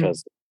that's Mhm,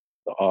 because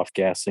the off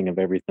gassing of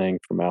everything,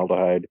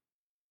 formaldehyde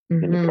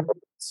in the mhm,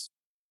 carpets,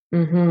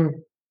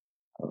 mhm.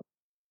 uh,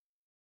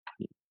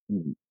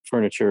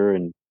 furniture,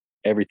 and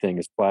everything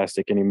is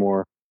plastic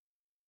anymore.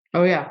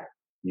 Oh, yeah.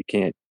 You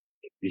can't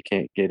you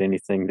can't get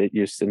anything that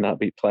used to not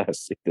be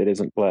plastic that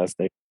isn't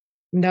plastic.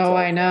 It's No, all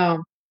I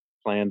know.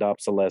 planned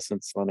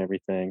obsolescence on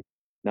everything,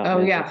 not Oh,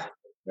 meant to yeah.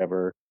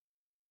 ever.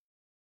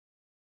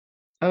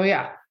 Oh,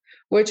 yeah.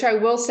 Which I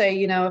will say,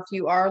 if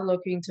you are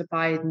looking to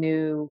buy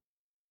new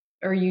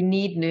or you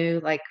need new,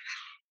 like,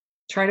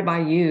 try to buy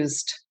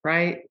used,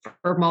 right?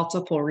 For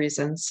multiple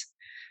reasons.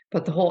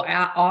 But the whole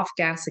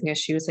off-gassing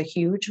issue is a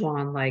huge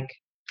one, like,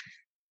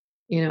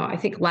 I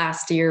think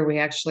last year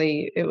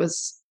it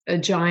was a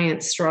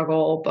giant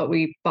struggle, but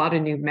we bought a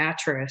new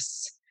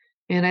mattress,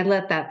 and I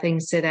let that thing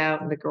sit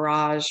out in the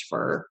garage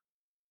for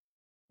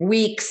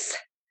weeks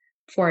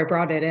before I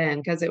brought it in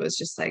because it was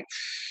just like,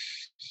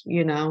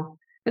 you know,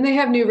 and they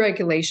have new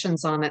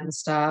regulations on it and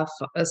stuff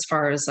as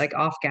far as like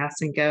off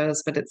gassing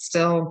goes, but it's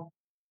still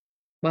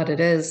what it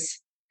is.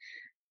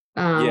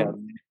 Yeah,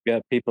 Um, you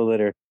got people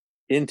that are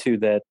into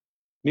that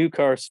new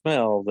car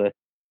smell. That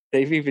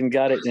they've even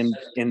got it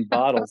in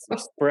bottles of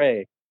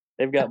spray.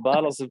 They've got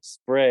bottles of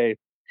spray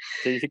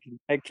so you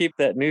can keep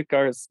that new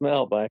car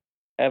smell by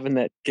having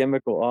that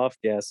chemical off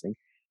gassing.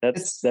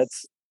 it's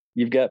That's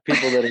you've got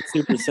people that are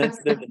super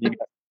sensitive, and you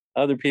got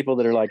other people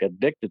that are like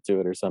addicted to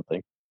it or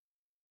something.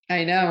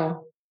 I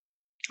know.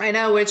 I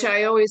know, which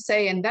I always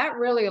say, and that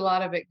really a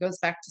lot of it goes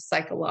back to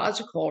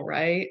psychological,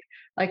 right?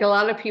 Like a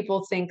lot of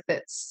people think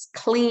that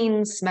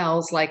clean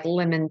smells like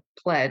lemon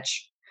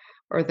pledge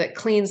or that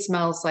clean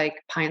smells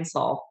like pine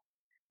sol,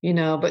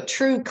 but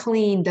true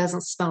clean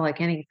doesn't smell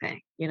like anything,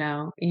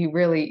 you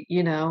really,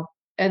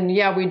 and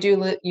yeah, we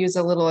do use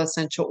a little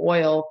essential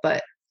oil,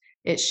 but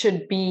it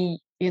should be,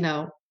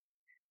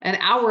 an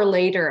hour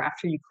later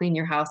after you clean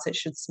your house, it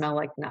should smell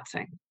like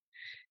nothing.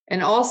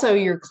 And also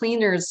your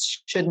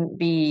cleaners shouldn't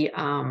be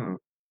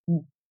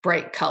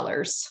bright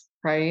colors,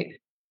 right?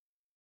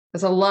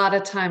 Because a lot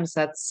of times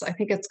I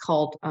think it's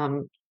called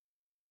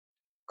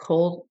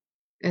cold,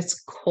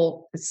 it's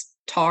coal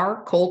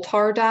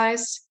tar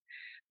dyes.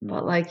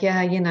 But Mhm. like,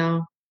 yeah,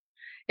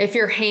 if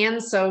your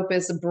hand soap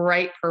is a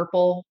bright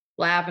purple,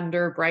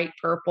 lavender, bright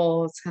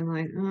purple, it's kind of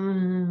like,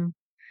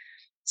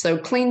 So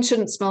clean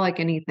shouldn't smell like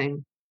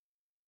anything.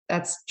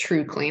 That's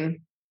true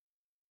clean.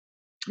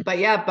 But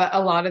yeah, but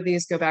a lot of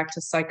these go back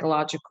to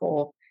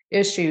psychological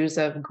issues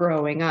of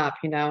growing up,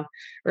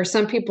 or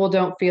some people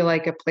don't feel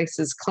like a place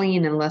is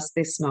clean unless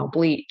they smell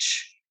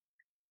bleach.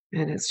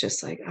 And it's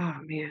just like, oh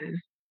man,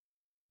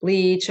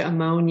 bleach,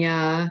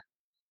 ammonia,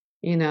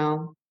 you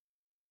know,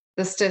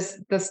 the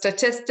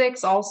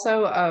statistics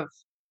also of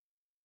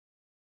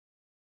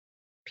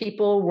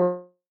people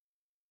were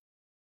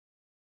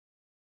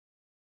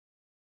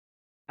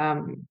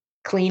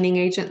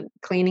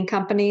cleaning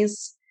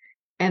companies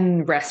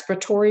and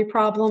respiratory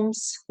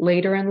problems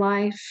later in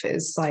life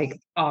is like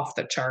off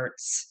the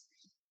charts.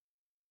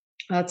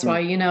 That's Hmm.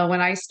 why,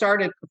 when I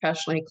started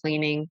professionally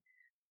cleaning,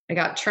 I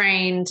got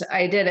trained.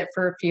 I did it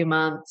for a few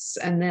months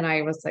and then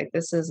I was like,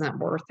 this isn't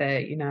worth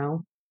it,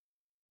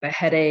 the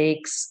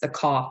headaches, the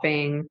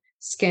coughing,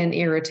 skin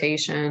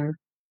irritation.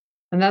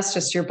 And that's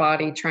just your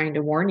body trying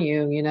to warn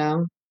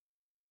you.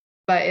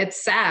 But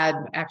it's sad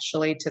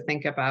actually to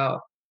think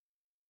about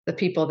the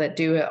people that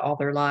do it all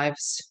their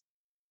lives,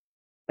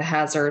 the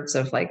hazards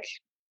of like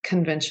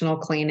conventional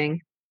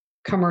cleaning,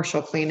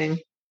 commercial cleaning.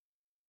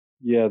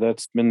 Yeah,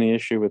 that's been the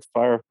issue with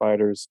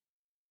firefighters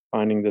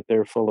finding that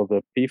they're full of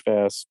the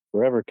PFAS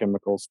forever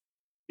chemicals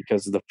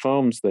because of the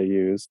foams they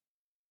use.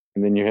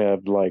 And then you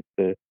have like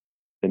the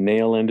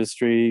nail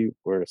industry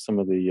where some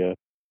of the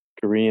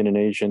Korean and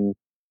Asian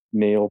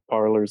nail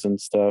parlors and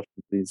stuff,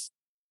 these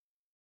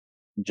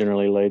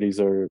generally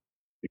ladies are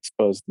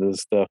exposed to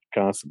this stuff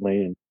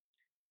constantly. And,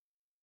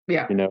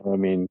 Yeah. I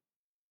mean, what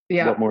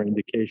Yeah. more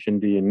indication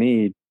do you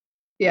need?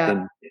 Yeah.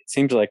 And it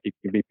seems like you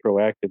can be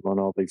proactive on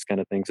all these kind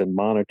of things and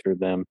monitor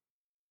them,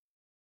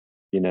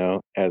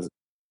 as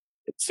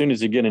soon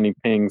as you get any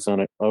pings on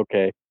it,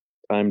 okay,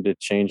 time to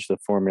change the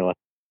formula.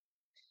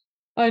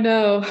 I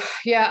know.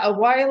 Yeah. A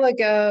while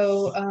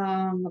ago,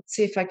 let's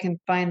see if I can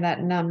find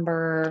that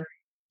number.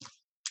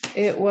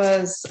 It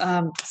was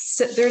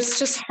there's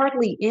just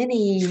hardly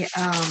any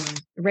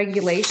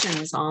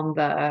regulations on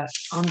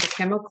the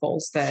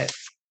chemicals that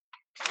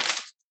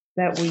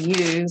we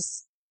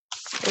use.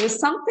 It was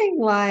something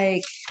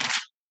like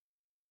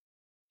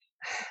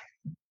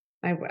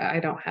I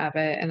don't have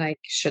it, and I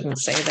shouldn't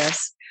say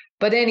this,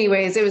 but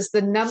anyways, it was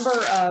the number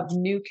of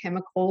new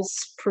chemicals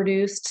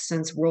produced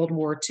since World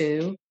War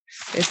II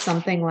is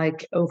something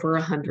like over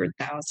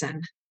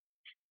 100,000.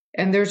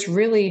 And there's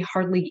really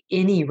hardly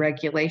any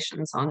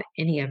regulations on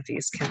any of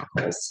these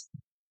chemicals.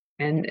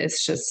 And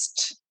it's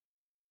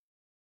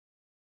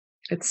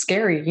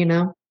scary.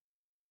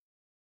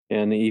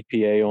 And the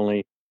EPA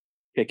only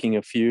picking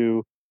a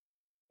few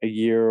a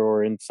year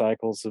or in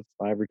cycles of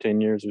 5 or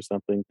 10 years or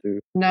something to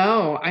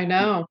No, I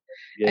know.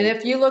 And gate.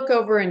 if you look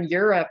over in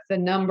Europe, the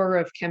number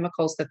of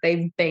chemicals that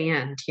they've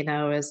banned,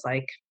 is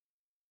like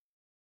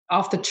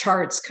off the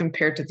charts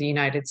compared to the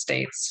United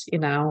States.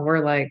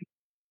 We're like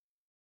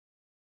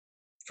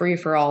free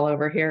for all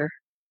over here.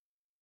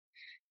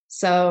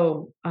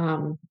 So,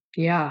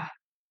 yeah,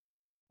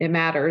 it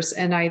matters.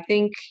 And I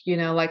think,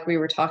 like we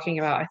were talking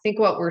about, I think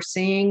what we're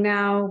seeing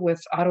now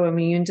with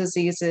autoimmune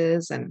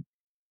diseases and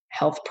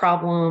health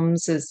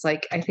problems is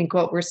like, I think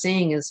what we're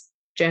seeing is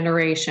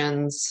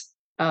generations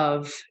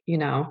of,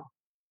 no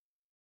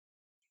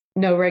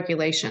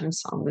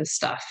regulations on this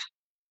stuff.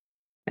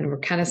 And we're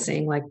kind of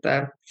seeing like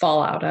the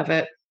fallout of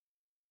it.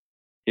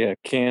 Yeah,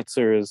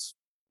 cancer is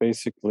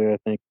basically, I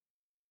think,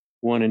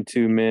 1 in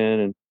 2 men,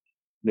 and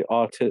the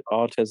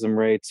autism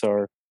rates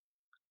are,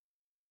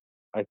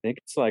 I think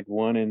it's like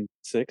 1 in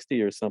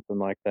 60 or something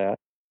like that.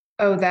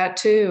 Oh, that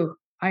too.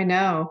 I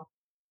know.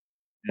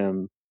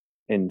 Um,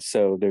 and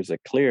so there's a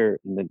clear,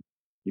 and then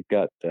you've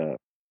got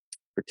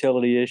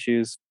fertility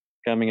issues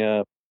coming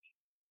up.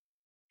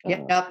 Uh,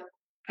 Yep.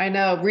 I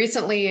know.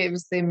 Recently, it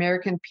was the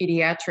American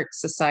Pediatric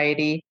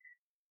Society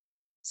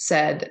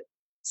said,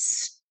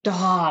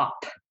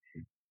 stop.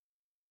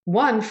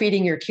 One,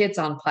 feeding your kids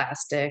on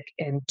plastic,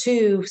 and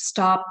two,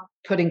 stop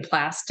putting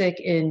plastic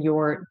in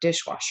your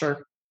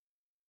dishwasher,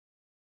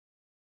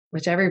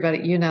 which everybody,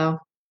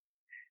 that's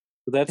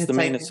the it's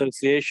main like,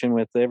 association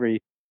with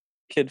every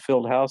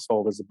kid-filled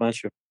household is a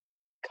bunch of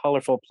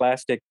colorful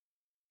plastic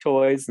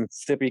toys and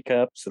sippy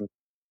cups and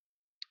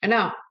I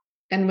know.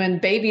 And when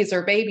babies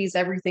are babies,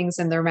 everything's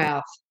in their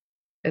mouth.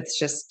 It's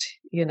just,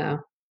 you know.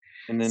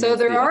 And then So there's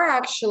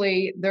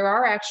the there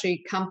are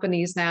actually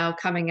companies now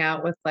coming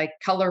out with like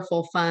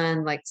colorful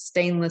fun, like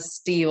stainless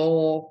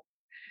steel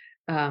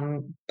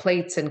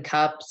plates and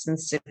cups and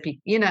sippy,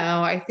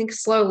 I think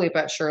slowly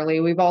but surely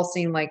we've all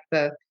seen like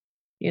the,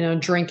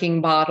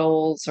 drinking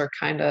bottles are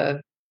kind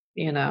of,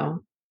 you know,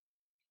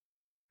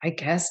 I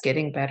guess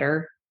getting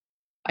better.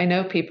 I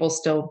know people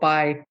still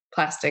buy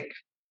plastic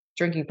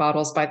drinking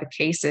bottles by the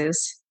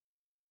cases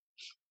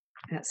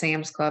at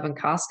Sam's Club and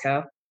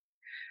Costco.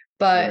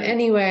 But right.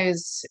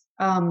 anyways,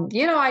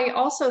 I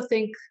also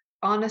think,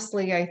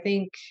 honestly, I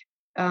think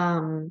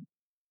um,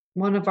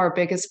 one of our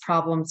biggest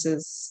problems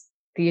is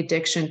the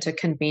addiction to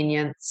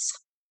convenience.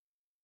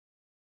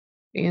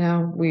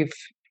 We've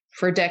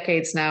for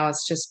decades now,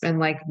 it's just been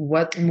like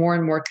what more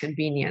and more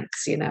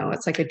convenience,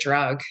 it's like a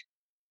drug,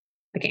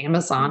 like And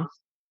Amazon.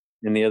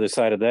 and the other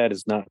side of that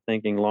is not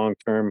thinking long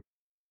term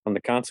on the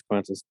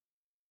consequences.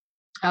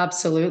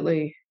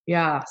 Absolutely.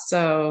 Yeah.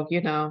 So,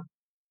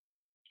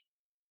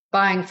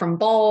 buying from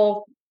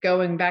bulk,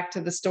 going back to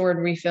the store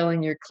and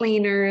refilling your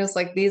cleaners,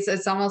 like these,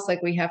 it's almost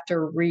like we have to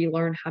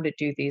relearn how to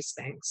do these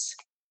things,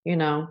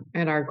 and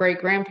our great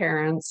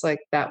grandparents, like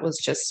that was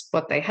just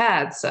what they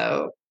had.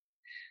 So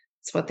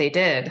it's what they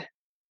did.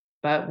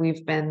 But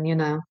we've been,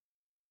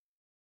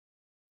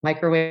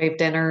 microwave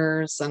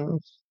dinners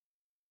and,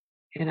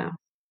 you know,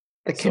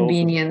 the Sold the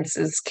convenience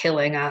is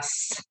killing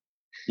us.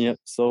 Yep,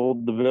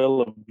 sold the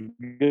bill of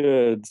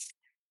goods.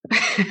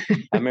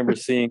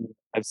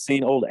 I've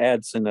seen old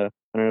ads in I don't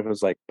know if it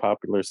was like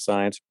Popular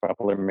Science,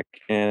 Popular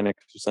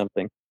Mechanics or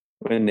something.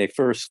 When they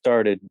first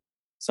started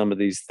some of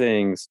these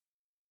things,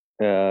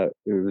 it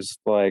was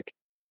like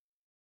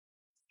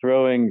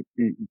throwing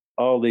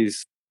all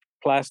these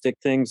plastic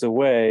things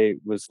away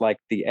was like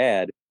the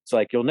ad. It's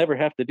like you'll never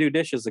have to do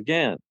dishes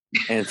again.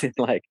 And it's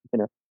like,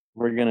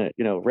 we're gonna,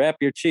 wrap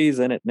your cheese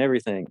in it and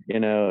everything.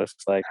 It's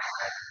like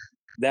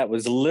that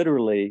was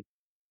literally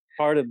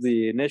part of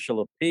the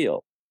initial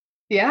appeal.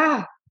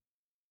 Yeah,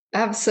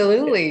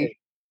 absolutely.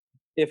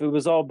 If it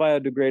was all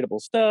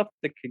biodegradable stuff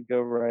that could go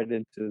right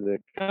into the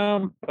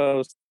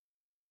compost,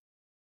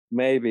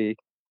 maybe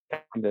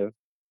kind of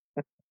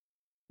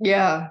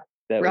Yeah,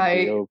 that would be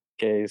right.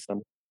 okay. So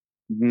I'm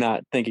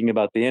not thinking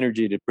about the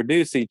energy to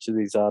produce each of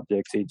these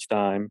objects each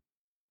time.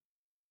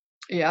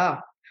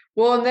 Yeah.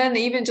 Well, and then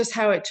even just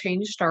how it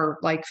changed our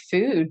like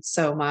food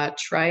so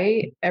much,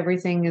 right?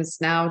 Everything is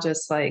now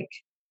just like,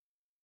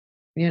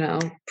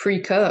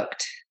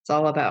 pre-cooked. It's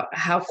all about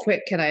how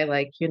quick can I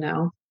like,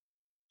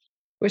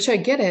 which I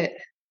get it.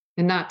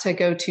 And not to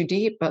go too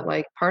deep, but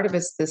like part of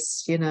it's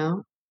this,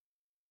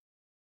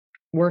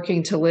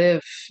 working to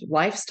live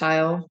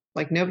lifestyle.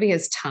 Like nobody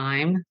has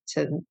time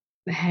to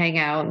hang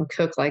out and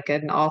cook like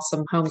an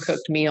awesome home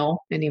cooked meal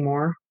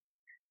anymore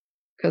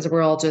because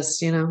we're all just,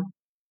 So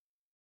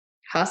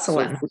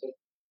hustling.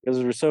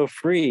 because we're so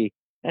free.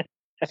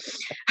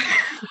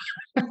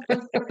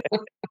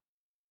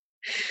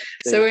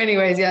 So, They,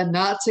 anyways, yeah,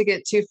 not to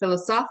get too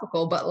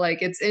philosophical, but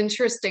like it's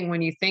interesting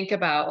when you think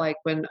about like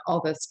when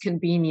all this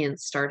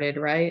convenience started,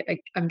 right?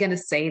 I'm going to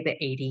say the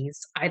 80s.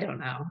 I don't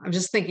know. I'm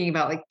just thinking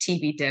about like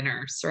TV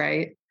dinners,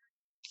 right?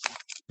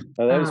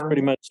 that was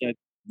pretty Um, much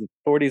the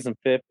 40s and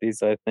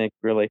 50s, I think,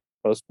 really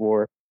post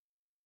war.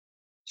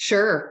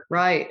 sure,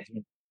 right.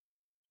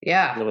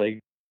 Yeah,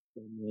 Really.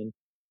 And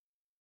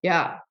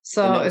yeah. and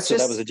So it's also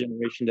that was a just,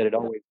 generation that had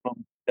always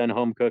done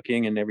home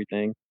cooking and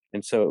everything,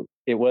 and so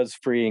it was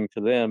freeing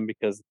to them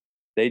because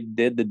they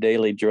did the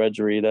daily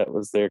drudgery. That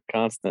was their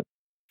constant.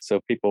 So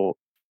people,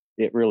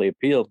 it really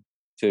appealed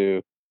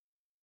to,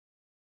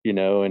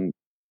 and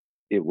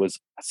it was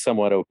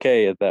somewhat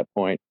okay at that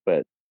point.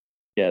 But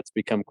yeah, it's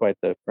become quite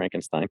the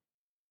Frankenstein.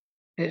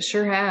 it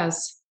sure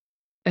has.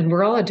 And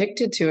we're all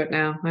addicted to it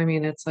now. I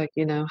mean, it's like,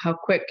 how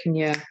quick can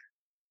you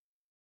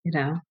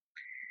know,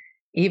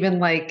 even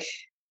like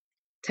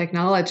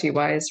technology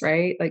wise,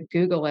 right? Like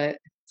Google it.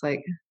 It's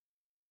like,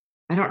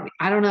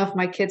 I don't know if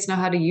my kids know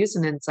how to use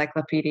an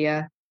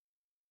encyclopedia.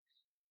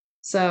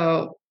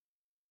 So,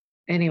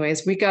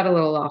 anyways, we got a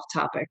little off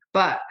topic,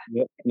 but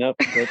Yep, nope,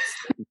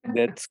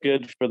 that's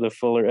good for the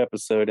fuller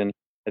episode, and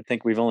I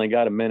think we've only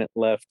got a minute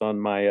left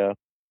on my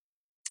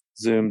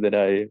Zoom that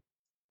I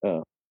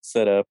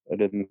set up. I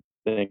didn't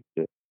think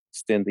to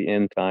extend the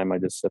end time. I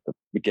just set the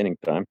beginning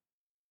time.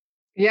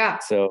 yeah,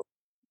 So um,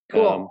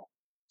 cool.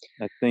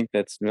 I think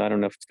that's. I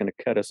don't know if it's going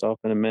to cut us off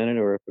in a minute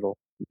or if it'll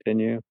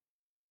continue.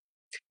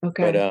 But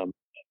Okay.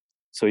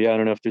 so yeah, I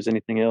don't know if there's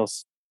anything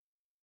else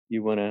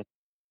you want to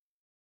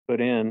put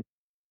in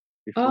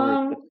before.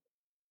 Um,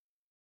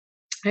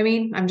 I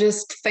mean, I'm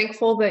just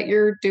thankful that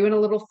you're doing a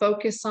little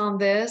focus on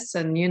this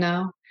and,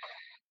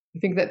 I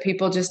think that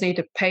people just need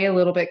to pay a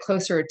little bit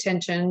closer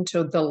attention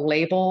to the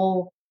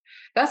label.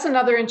 That's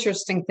another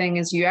interesting thing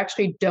is you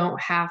actually don't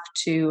have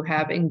to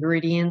have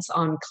ingredients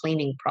on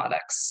cleaning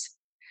products.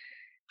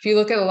 If you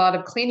look at a lot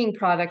of cleaning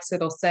products,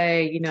 it'll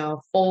say,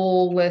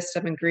 full list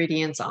of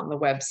ingredients on the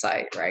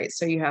website, right?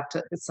 So you have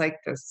to, it's like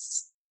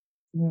this,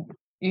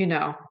 you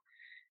know,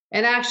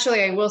 And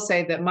actually, I will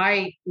say that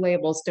my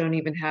labels don't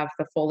even have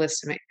the full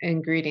list of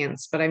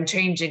ingredients, but I'm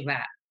changing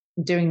that.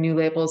 I'm doing new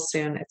labels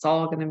soon. It's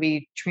all going to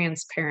be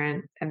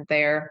transparent and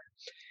there.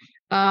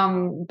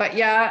 But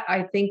yeah,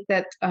 I think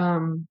that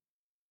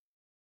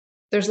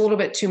there's a little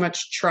bit too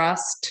much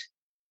trust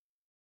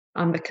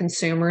on the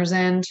consumer's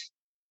end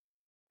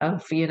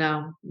of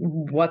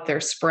what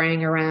they're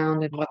spraying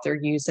around and what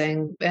they're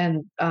using,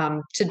 and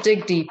to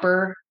dig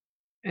deeper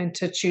and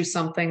to choose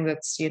something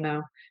that's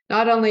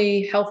not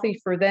only healthy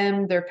for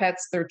them, their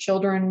pets, their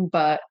children,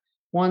 but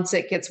once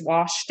it gets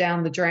washed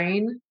down the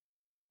drain,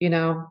 you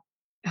know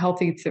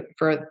healthy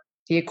for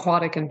the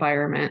aquatic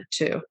environment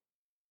too.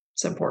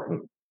 It's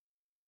important.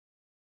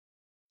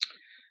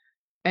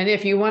 And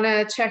if you want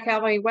to check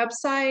out my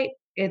website,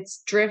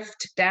 it's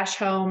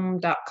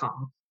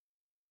drift-home.com.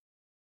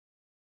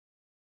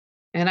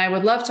 And I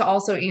would love to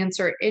also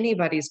answer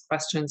anybody's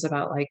questions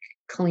about like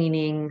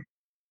cleaning,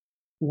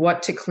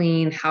 what to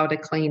clean, how to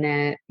clean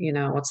it,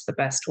 what's the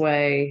best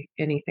way,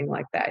 anything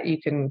like that.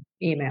 You can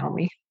email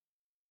me.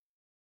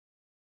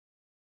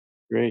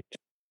 Great.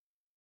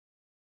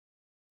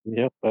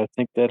 Yep, I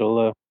think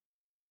that'll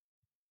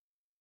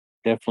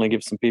definitely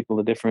give some people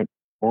a different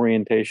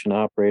orientation to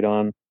operate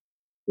on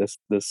this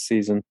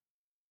season.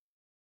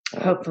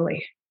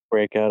 Hopefully.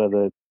 Break out of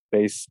the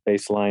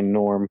baseline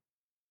norm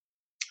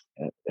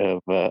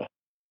of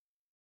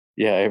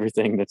yeah,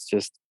 everything that's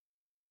just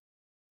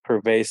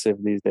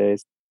pervasive these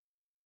days.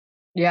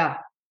 Yeah,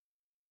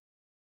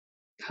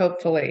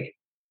 hopefully.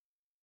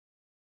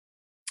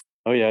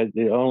 Oh yeah,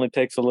 it only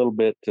takes a little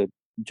bit to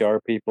jar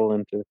people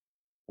into,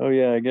 oh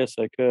yeah, I guess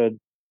I could.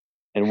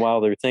 And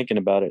while they're thinking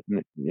about it,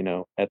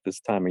 at this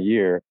time of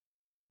year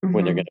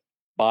when they're going Hmm. to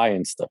buy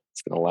and stuff,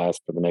 it's going to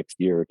last for the next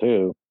year or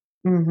two.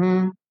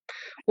 Hmm.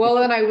 Well,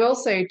 and I will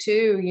say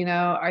too,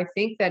 I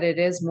think that it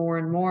is more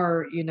and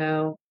more,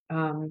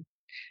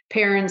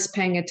 parents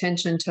paying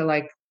attention to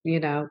like,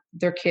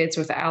 their kids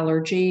with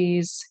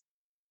allergies,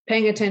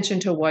 paying attention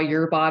to what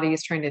your body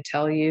is trying to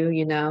tell you,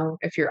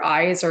 if your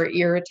eyes are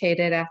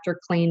irritated after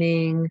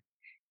cleaning,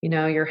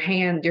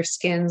 your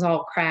skin's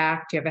all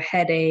cracked, you have a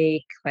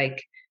headache,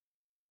 like,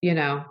 you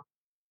know,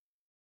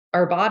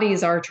 our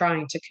bodies are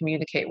trying to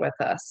communicate with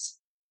us.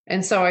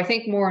 And so I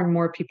think more and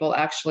more people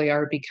actually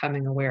are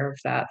becoming aware of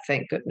that,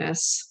 thank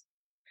goodness.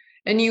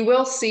 And you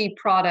will see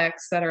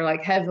products that are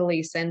like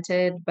heavily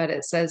scented, but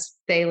it says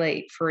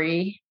phthalate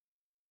free.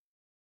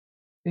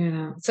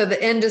 So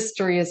the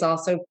industry is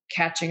also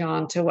catching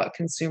on to what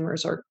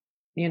consumers are,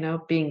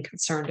 being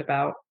concerned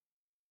about.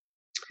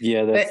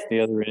 Yeah, But that's the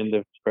other end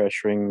of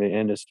pressuring the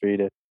industry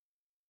to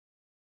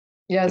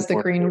yes, the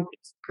conform to their needs.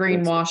 That's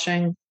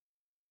greenwashing.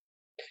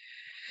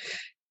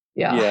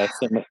 Yeah. yeah,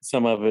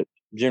 some of it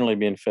generally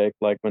being fake,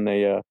 like when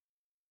they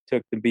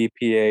took the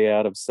BPA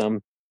out of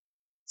some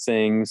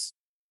things.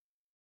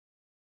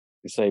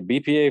 You say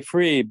BPA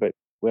free, but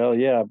well,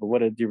 yeah, but what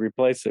did you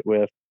replace it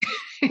with?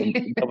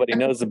 And nobody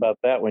knows about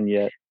that one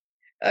yet.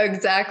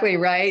 Exactly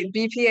right.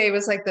 BPA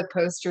was like the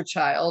poster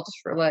child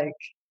for like,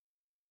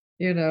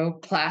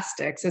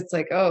 plastics. It's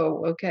like,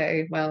 oh,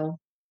 okay, well,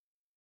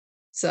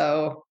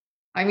 so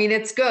I mean,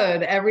 it's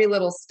good. Every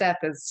little step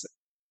is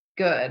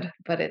good,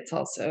 but it's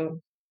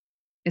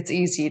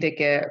easy to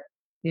get,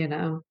 you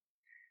know.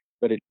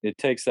 But it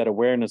takes that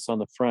awareness on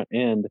the front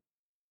end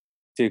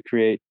to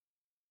create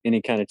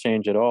any kind of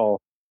change at all,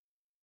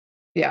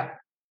 Yeah.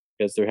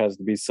 because there has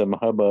to be some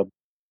hubbub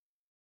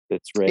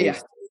that's Yeah.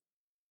 raised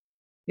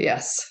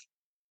Yes.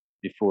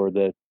 before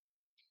the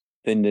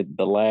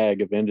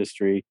lag of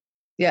industry.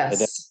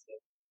 Yes.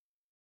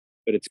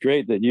 But it's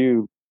great that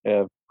you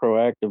have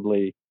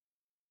proactively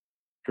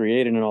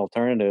created an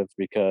alternative,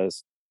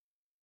 because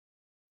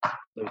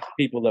the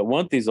people that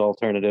want these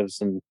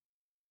alternatives and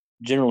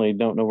generally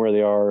don't know where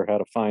they are or how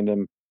to find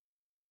them,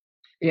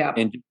 Yeah.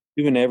 and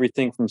doing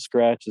everything from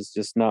scratch is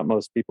just not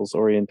most people's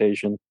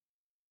orientation.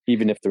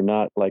 Even if they're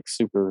not like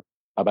super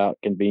about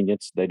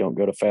convenience, they don't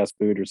go to fast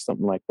food or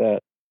something like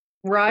that.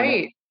 They're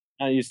Right.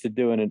 not used to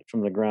doing it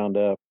from the ground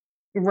up.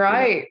 You know,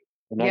 Right.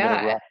 they're not going to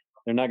Yeah. rot.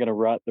 They're not going to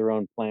rot their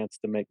own plants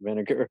to make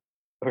vinegar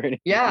or anything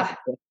like Yeah.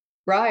 that.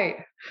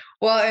 Right.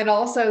 Well, and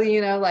also,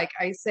 like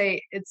I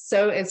say,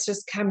 it's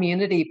just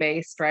community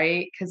based,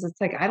 right? Because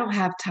it's like, I don't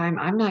have time.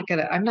 I'm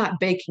not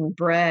baking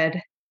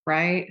bread,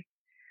 right?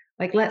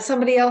 Like, let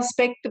somebody else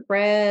bake the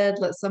bread,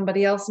 let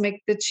somebody else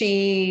make the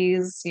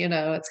cheese.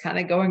 It's kind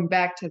of going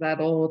back to that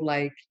old,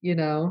 like,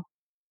 and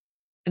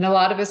a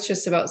lot of it's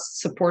just about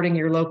supporting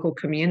your local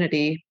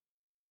community,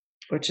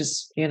 which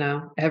is,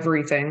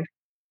 everything.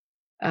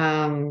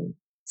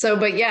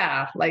 But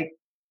yeah, like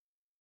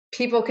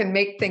people can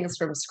make things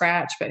from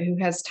scratch, but who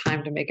has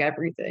time to make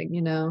everything?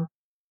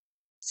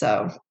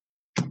 So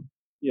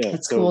Yeah.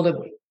 it's So cool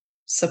to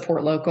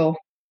support local.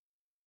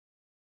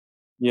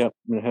 yeah,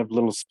 and have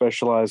little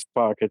specialized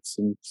pockets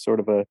and sort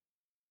of a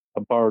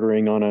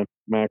bartering on a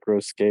macro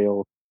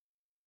scale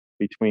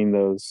between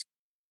those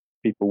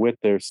people with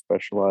their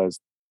specialized.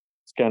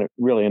 It's kind of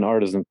really an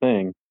artisan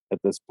thing at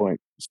this point,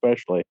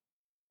 especially.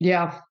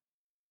 Yeah,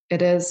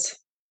 it is.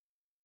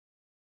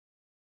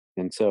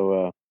 And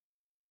so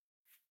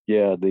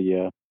Yeah,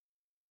 the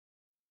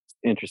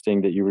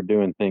interesting that you were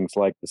doing things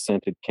like the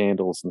scented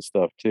candles and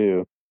stuff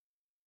too.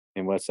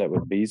 And what's that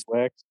with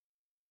beeswax?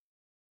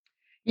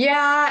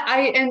 Yeah,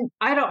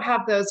 I don't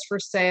have those for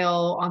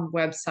sale on the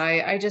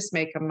website. I just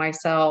make them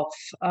myself,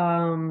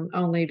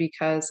 only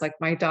because, like,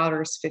 my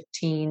daughter's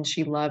 15,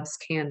 she loves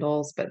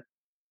candles, but,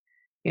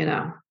 you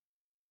know,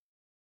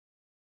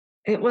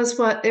 it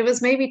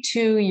was maybe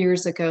 2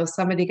 years ago,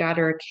 somebody got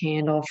her a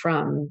candle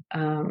from,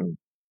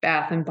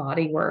 Bath& and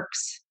Body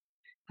Works.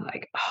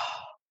 Like,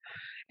 oh,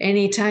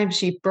 anytime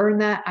she burned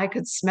that, I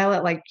could smell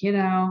it, like,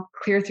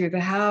 clear through the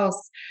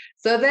house.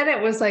 So then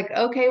it was like,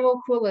 "Okay,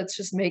 well, cool, let's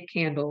just make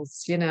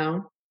candles," you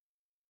know?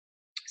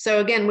 So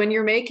again, when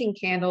you're making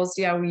candles,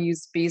 yeah, we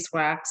use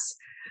beeswax.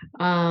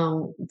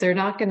 They're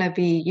not going to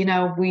be,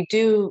 we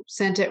do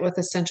scent it with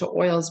essential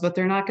oils, but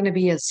they're not going to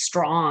be as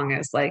strong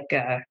as like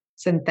a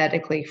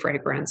synthetically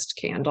fragranced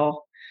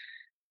candle.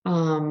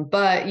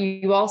 But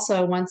you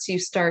also, once you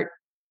start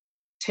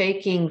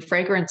taking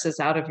fragrances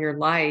out of your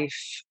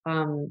life,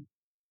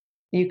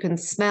 you can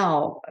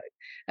smell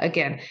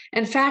again.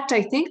 In fact,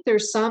 I think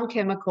there's some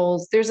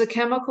chemicals. There's a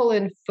chemical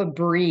in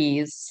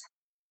Febreze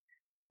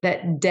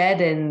that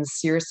deadens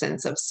your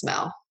sense of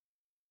smell.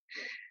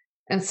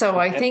 And so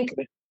I That, think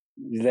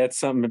that's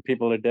something that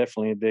people are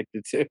definitely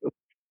addicted to.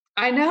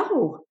 I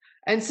know.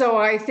 And so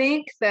I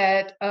think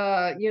that,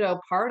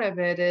 part of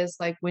it is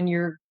like when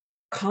you're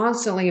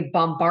constantly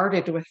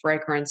bombarded with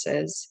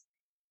fragrances,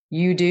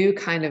 you do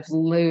kind of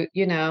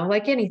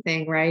like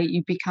anything, right?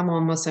 You become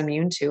almost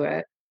immune to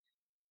it.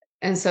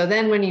 And so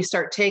then when you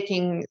start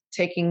taking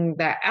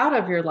that out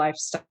of your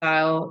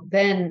lifestyle,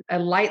 then a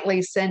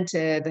lightly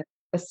scented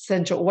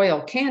essential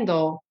oil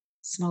candle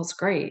smells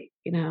great.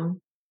 Yeah,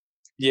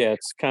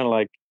 it's kind of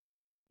like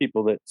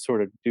people that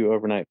sort of do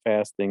overnight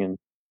fasting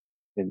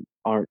and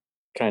aren't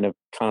kind of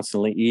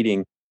constantly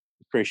eating,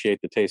 appreciate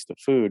the taste of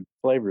food,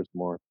 flavors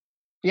more.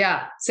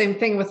 Yeah, same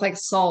thing with like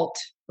salt,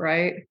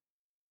 right?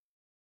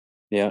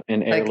 Yeah,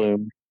 and Like,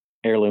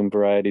 heirloom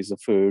varieties of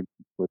food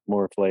with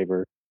more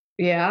flavor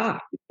yeah,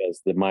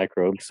 because the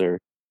microbes are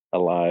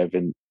alive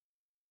and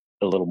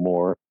a little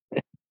more.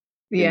 And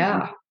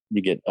yeah,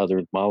 you get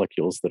other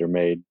molecules that are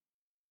made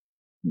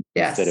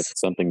instead of yes,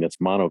 something that's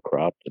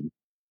monocropped and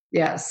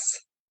yes,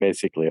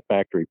 basically a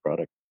factory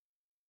product.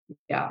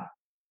 yeah.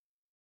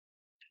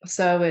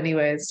 So,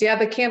 anyways, yeah,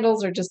 the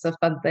candles are just a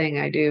fun thing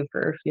I do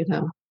for. Do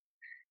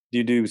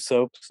you do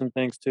soaps and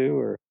things too,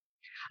 or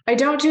I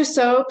don't do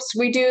soaps.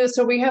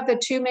 So we have the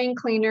two main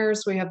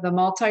cleaners. We have the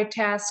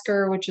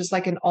multitasker, which is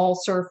like an all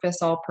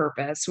surface, all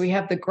purpose. We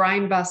have the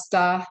grime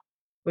busta,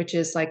 which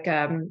is like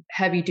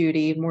heavy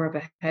duty, more of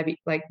a heavy,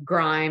 like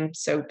grime,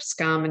 soap,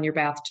 scum in your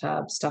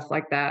bathtub, stuff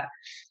like that.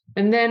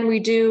 And then we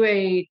do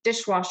a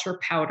dishwasher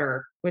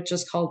powder, which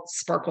is called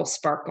Sparkle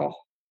Sparkle.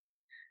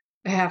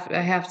 I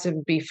have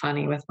to be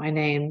funny with my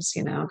names,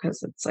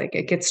 because it's like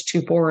it gets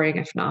too boring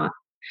if not.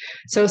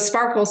 So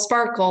Sparkle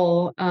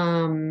Sparkle,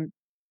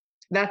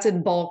 that's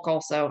in bulk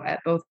also at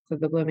both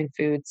of the Blooming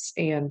Foods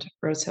and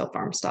Rose Hill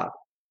Farm Stop.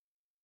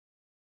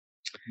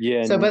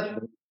 yeah? So, And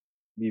but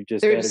you've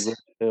just added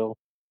there's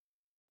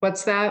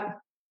what's that?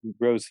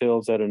 Rose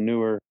Hill's at a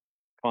newer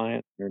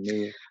client or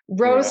newer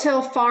Rose app.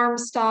 Hill Farm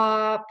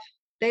Stop.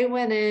 They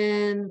went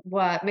in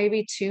what,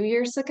 maybe 2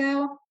 years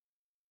ago?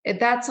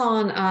 That's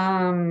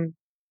on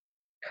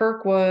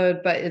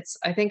Kirkwood, but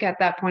I think at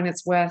that point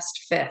it's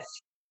West Fifth.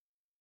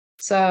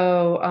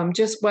 So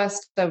just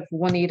west of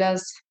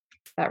Juanita's,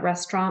 that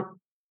restaurant,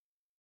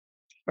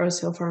 Rose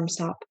Hill Farm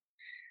Stop.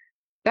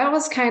 That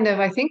was kind of,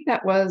 I think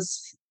that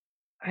was,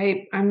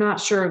 I'm not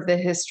sure of the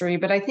history,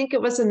 but I think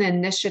it was an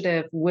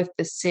initiative with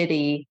the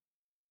city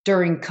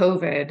during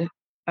COVID,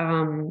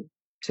 um,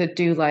 to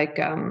do like,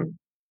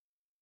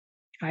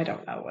 I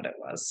don't know what it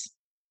was.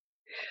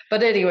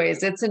 But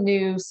anyways, it's a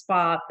new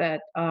spot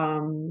that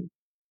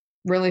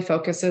really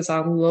focuses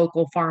on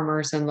local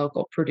farmers and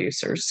local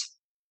producers.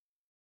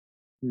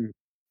 Hmm.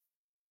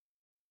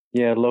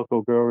 Yeah,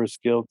 local growers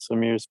guild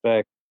some years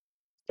back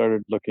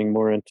started looking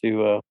more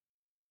into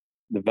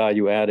the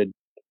value added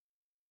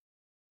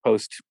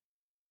post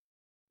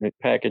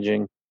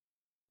packaging of,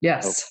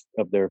 Yes.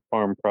 of their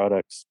farm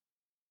products,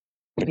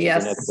 which is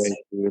another Yes. way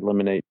to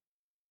eliminate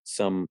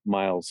some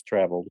miles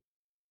traveled.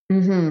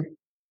 Hmm.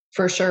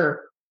 For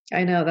sure.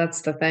 I know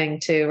that's the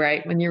thing too,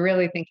 right? When you're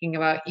really thinking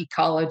about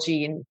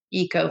ecology and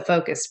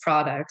eco-focused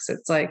products,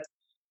 it's like,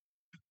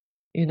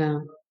 you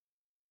know,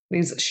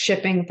 these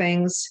shipping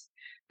things.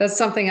 That's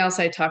something else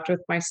I talked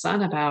with my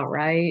son about,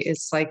 right?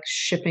 It's like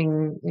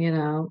shipping,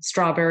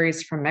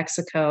 strawberries from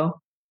Mexico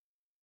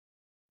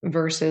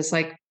versus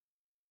like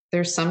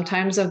there's some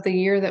times of the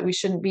year that we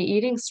shouldn't be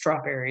eating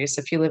strawberries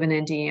if you live in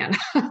Indiana.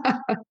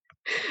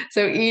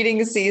 So eating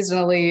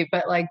seasonally,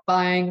 but like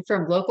buying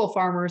from local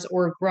farmers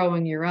or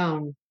growing your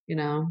own.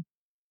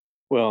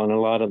 Well, and a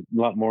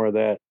lot more of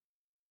that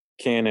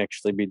can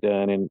actually be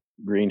done in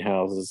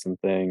greenhouses and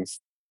things,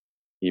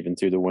 even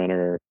through the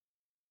winter.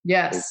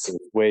 Yes. There's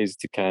ways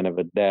to kind of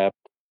adapt,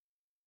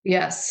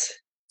 Yes.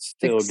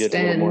 still get a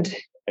little more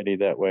Extend. variety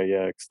that way.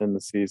 Yeah, extend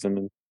the season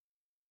and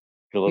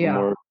a little Yeah.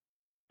 more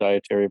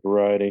dietary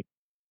variety,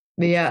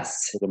 which is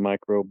Yes. for the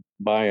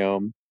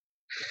microbiome,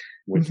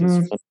 which is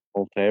Hmm.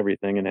 fundamental to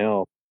everything in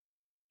health.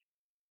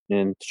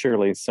 And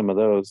surely some of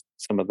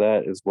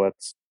that is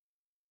what's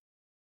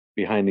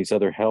behind these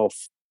other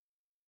health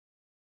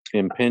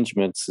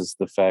impingements is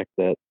the fact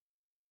that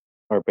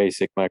our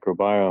basic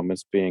microbiome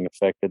is being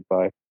affected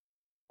by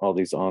all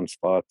these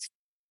onslaughts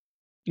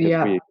because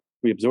Yeah.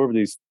 we absorb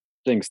these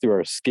things through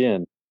our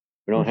skin.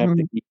 We don't have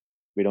to Hmm. eat.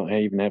 We don't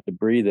even have to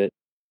breathe it.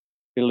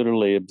 We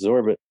literally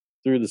absorb it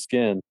through the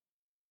skin.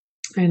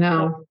 I Uh,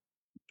 know.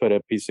 put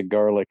a piece of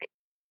garlic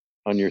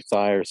on your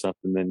thigh or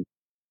something, then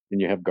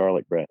you have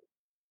garlic breath.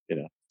 You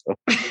know,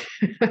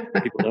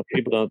 so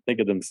people don't think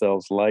of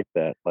themselves like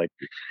that. Like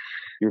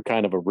you're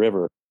kind of a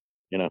river,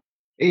 you know,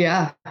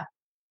 Yeah,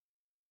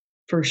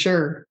 for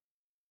sure.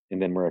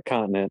 and then we're a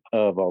continent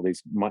of all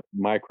these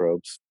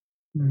microbes,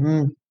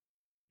 Hmm.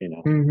 you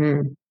know,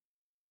 Hmm.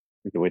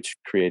 which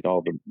create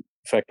all the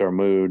affect our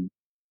mood,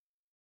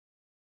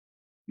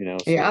 you know.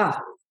 So Yeah.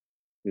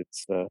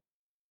 it's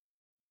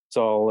it's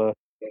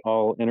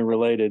all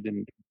interrelated,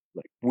 and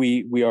like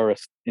we are an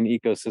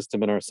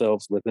ecosystem in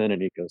ourselves within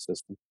an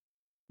ecosystem.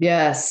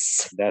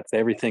 Yes. That's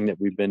everything that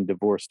we've been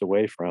divorced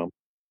away from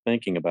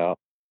thinking about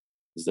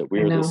is that we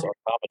I are know. this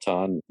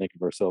automaton and think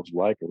of ourselves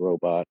like a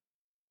robot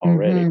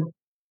already. Hmm.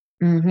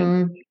 And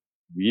Hmm.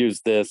 we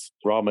use this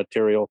raw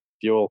material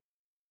fuel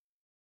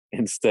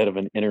instead of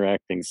an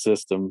interacting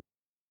system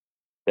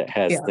that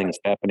has Yeah. things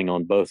happening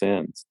on both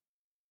ends.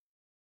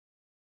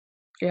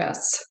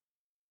 Yes. So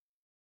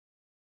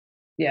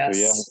yeah,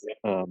 Yes.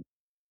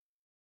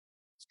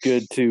 it's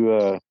good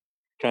to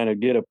kind of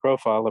get a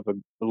profile of a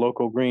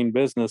local green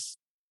business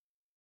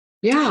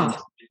in Yeah.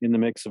 in the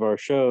mix of our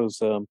shows.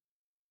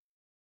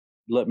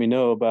 Let me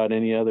know about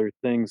any other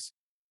things,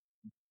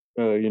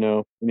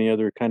 any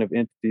other kind of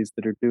entities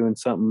that are doing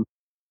something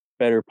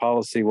better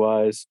policy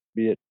wise,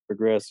 be it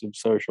progressive,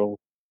 social,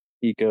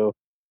 eco.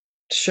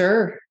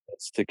 Sure.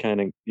 That's to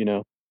kind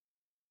of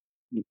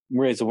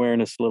raise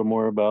awareness a little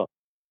more about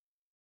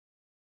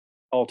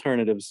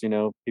alternatives.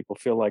 People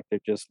feel like they're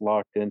just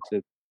locked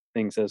into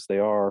things as they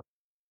are,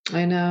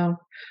 I know.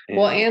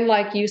 Well, and and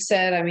like you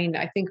said, I mean,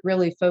 I think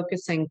really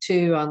focusing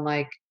too on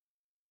like,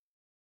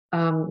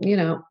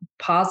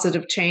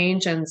 positive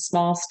change and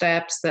small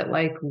steps that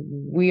like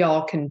we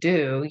all can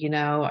do,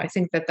 I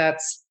think that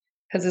that's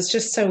because it's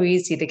just so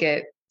easy to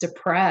get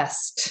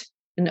depressed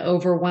and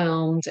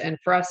overwhelmed and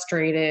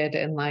frustrated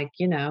and like,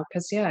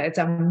 because yeah, it's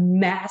a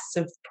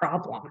massive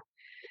problem.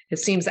 It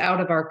seems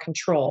out of our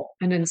control.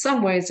 And in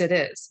some ways it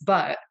is,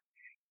 but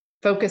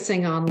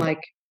focusing on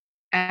like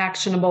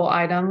actionable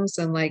items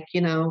and like,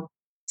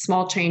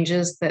 small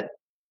changes that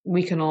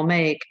we can all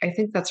make, I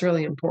think that's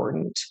really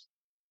important.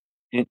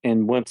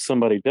 and once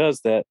somebody does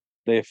that,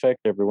 they affect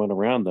everyone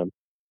around them.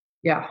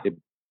 Yeah. It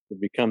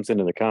becomes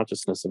into the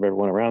consciousness of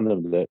everyone around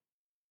them that,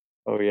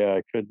 oh yeah,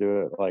 I could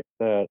do it like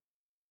that.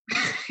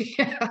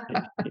 Yeah.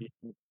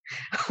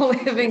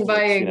 Living And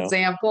by it's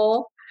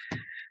example.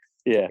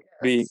 yeah,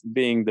 Yes.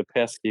 being the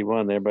pesky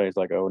one. Everybody's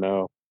like, oh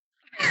no,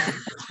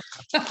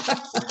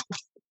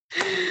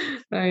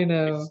 I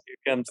know. here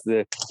comes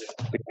the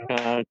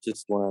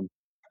conscious one,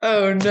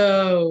 Oh,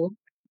 no.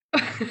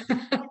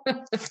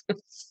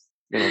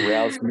 gonna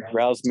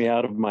rouse me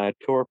out of my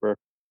torpor.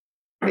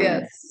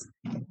 Yes.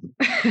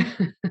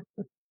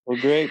 Well,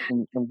 great.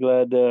 I'm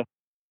glad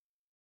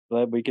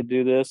we could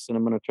do this, and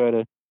I'm gonna try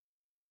to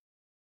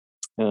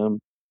um,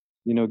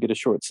 get a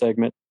short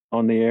segment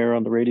on the air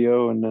on the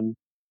radio, and then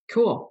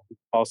Cool.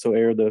 also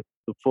air the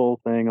full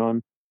thing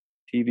on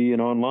TV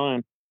and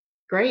online.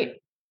 Great.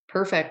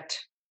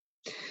 Perfect.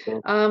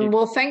 So keep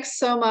Well, thanks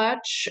so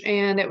much,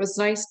 and it was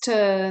nice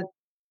to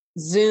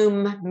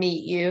Zoom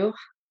meet you.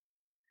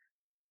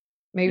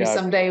 Maybe yeah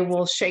someday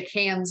we'll shake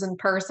hands in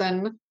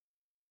person.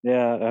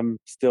 yeah. I'm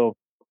still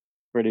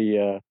pretty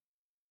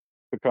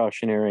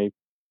precautionary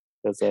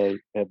because I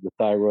have the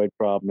thyroid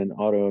problem and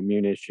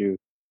autoimmune issue.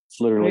 It's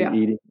Oh, literally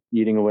yeah.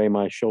 eating away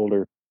my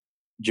shoulder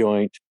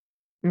joint,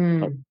 uh,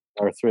 Mm.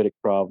 arthritic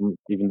problem.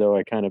 Even though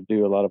I kind of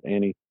do a lot of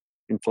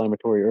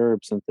anti-inflammatory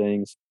herbs and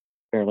things,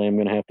 apparently I'm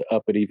going to have to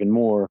up it even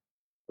more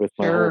with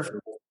my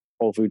Sure.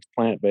 whole foods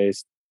plant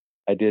based.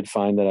 I did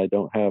find that I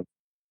don't have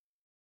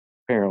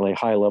apparently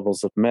high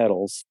levels of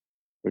metals,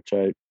 which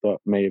I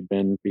thought may have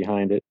been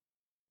behind it,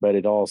 but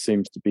it all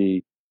seems to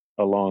be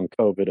a long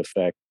COVID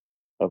effect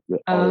of the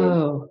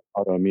Oh,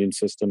 autoimmune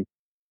system.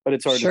 But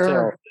it's hard to tell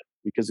sure.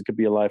 because it could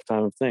be a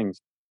lifetime of things.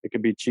 It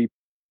could be cheap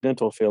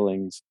dental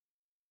fillings,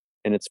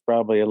 and it's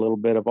probably a little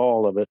bit of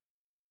all of it.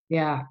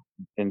 Yeah.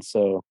 And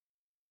so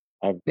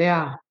I've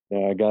Yeah.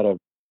 I got to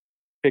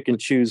pick and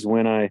choose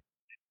when I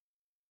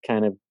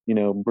kind of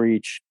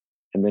breach,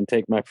 and then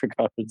take my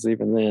precautions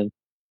even then.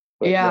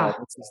 But yeah, Yeah.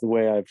 this is the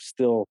way I've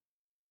still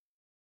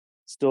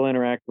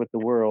interact with the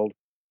world.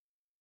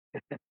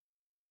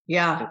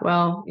 Yeah.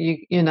 Well,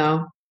 you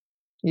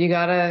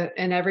gotta,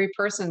 and every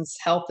person's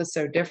health is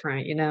so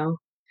different,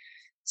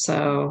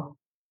 So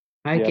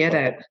I Yep, get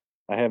it.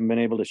 I haven't been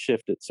able to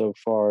shift it so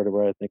far to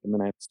where I think I'm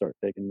gonna have to start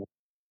taking the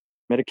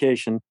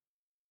medication.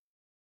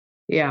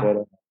 Yeah.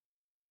 but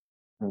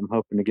I'm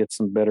hoping to get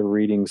some better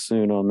readings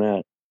soon on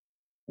that.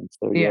 And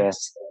so, yeah,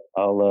 Yes.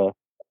 I'll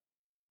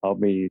I'll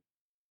be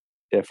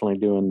definitely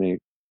doing the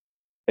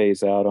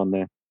phase out on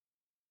the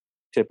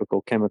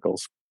typical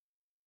chemicals.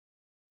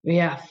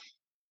 Yeah.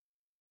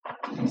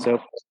 So,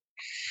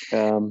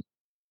 um,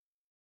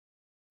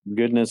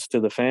 goodness to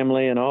the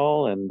family and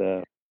all,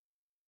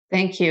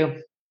 Thank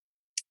you.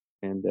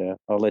 and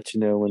I'll let you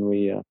know when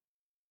we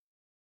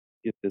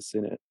get this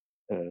in it,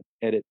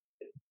 edit,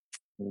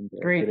 and get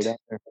it Great. out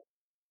there.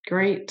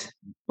 Great.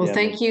 Well, Yeah,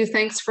 man. thank you.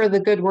 Thanks for the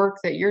good work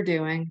that you're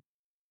doing.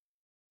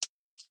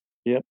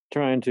 Yep,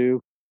 trying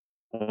to.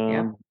 Yep.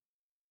 Um,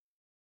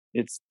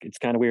 it's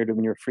kind of weird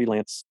when you're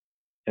freelance.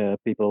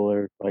 People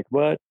are like,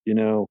 "What?"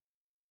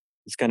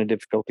 It's kind of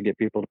difficult to get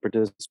people to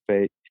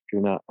participate if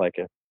you're not like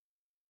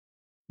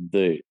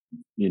the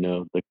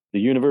the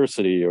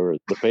university or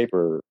the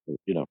paper.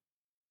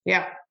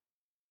 Yeah.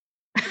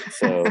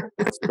 So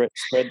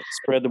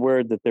spread the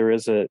word that there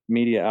is a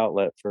media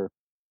outlet for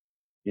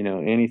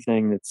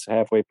anything that's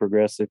halfway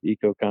progressive,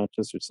 eco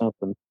conscious, or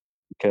something,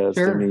 because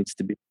there Sure. needs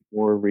to be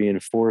more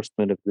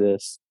reinforcement of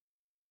this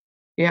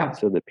Yeah.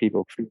 so that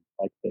people feel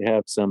like they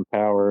have some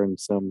power and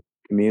some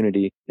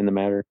community in the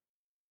matter.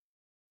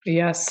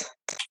 Yes.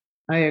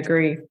 I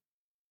agree.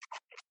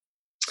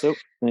 So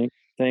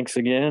thanks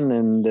again,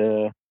 and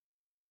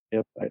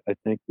yep, I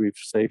think we've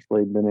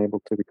safely been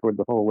able to record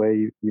the whole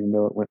way, even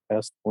though it went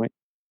past the point.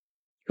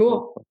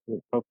 So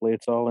Cool. hopefully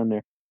it's all in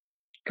there.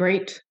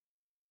 Great.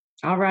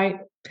 All right.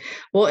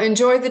 Well,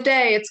 enjoy the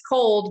day. It's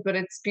cold, but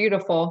it's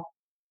beautiful.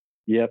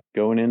 Yep,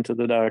 going into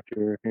the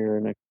doctor here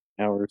in an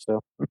hour or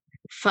so.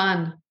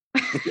 Fun.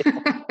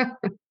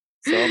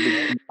 So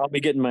I'll be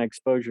getting my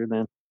exposure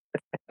then.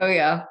 Oh,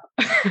 yeah.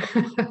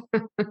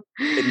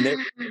 And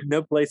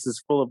no place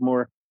is full of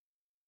more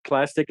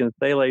plastic and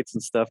phthalates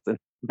and stuff than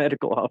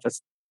medical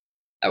office.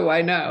 Oh,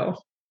 I know.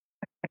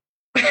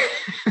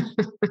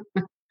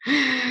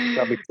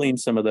 Probably clean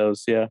some of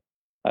those. Yeah,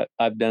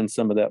 I've done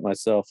some of that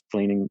myself,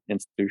 cleaning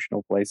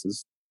institutional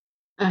places.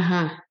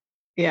 Uh-huh.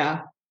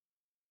 Yeah.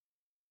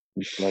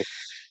 It's like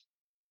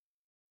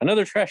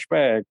another trash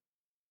bag.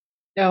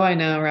 Oh, I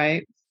know,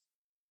 right?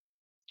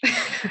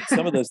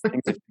 Some of those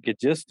things, if you could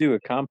just do a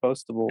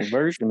compostable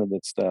version of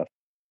that stuff.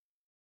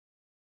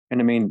 And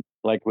I mean,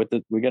 like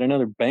we got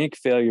another bank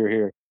failure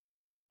here.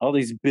 All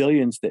these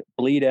billions that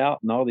bleed out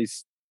in all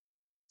these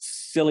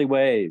silly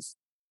ways,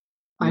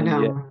 and I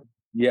then yet know.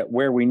 yet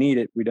where we need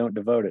it, we don't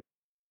devote it.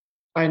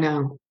 I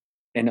know.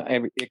 And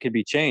it could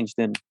be changed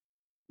in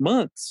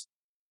months.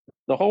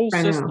 The whole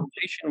I system know.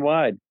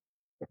 nationwide.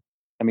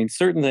 I mean,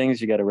 certain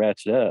things you got to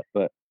ratchet up,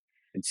 but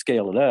and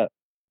scale it up.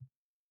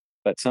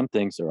 But some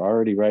things are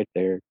already right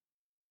there.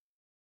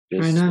 I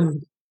Just know.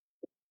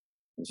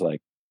 it's like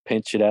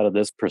pinch it out of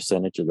this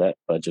percentage of that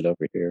budget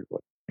over here.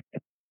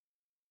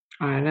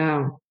 I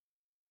know.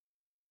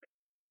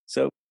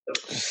 So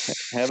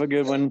have a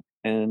good one,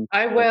 and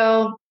I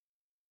will.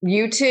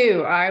 You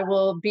too. I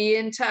will be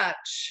in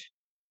touch.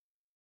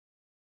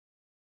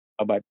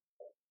 bye bye.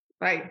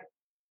 Bye.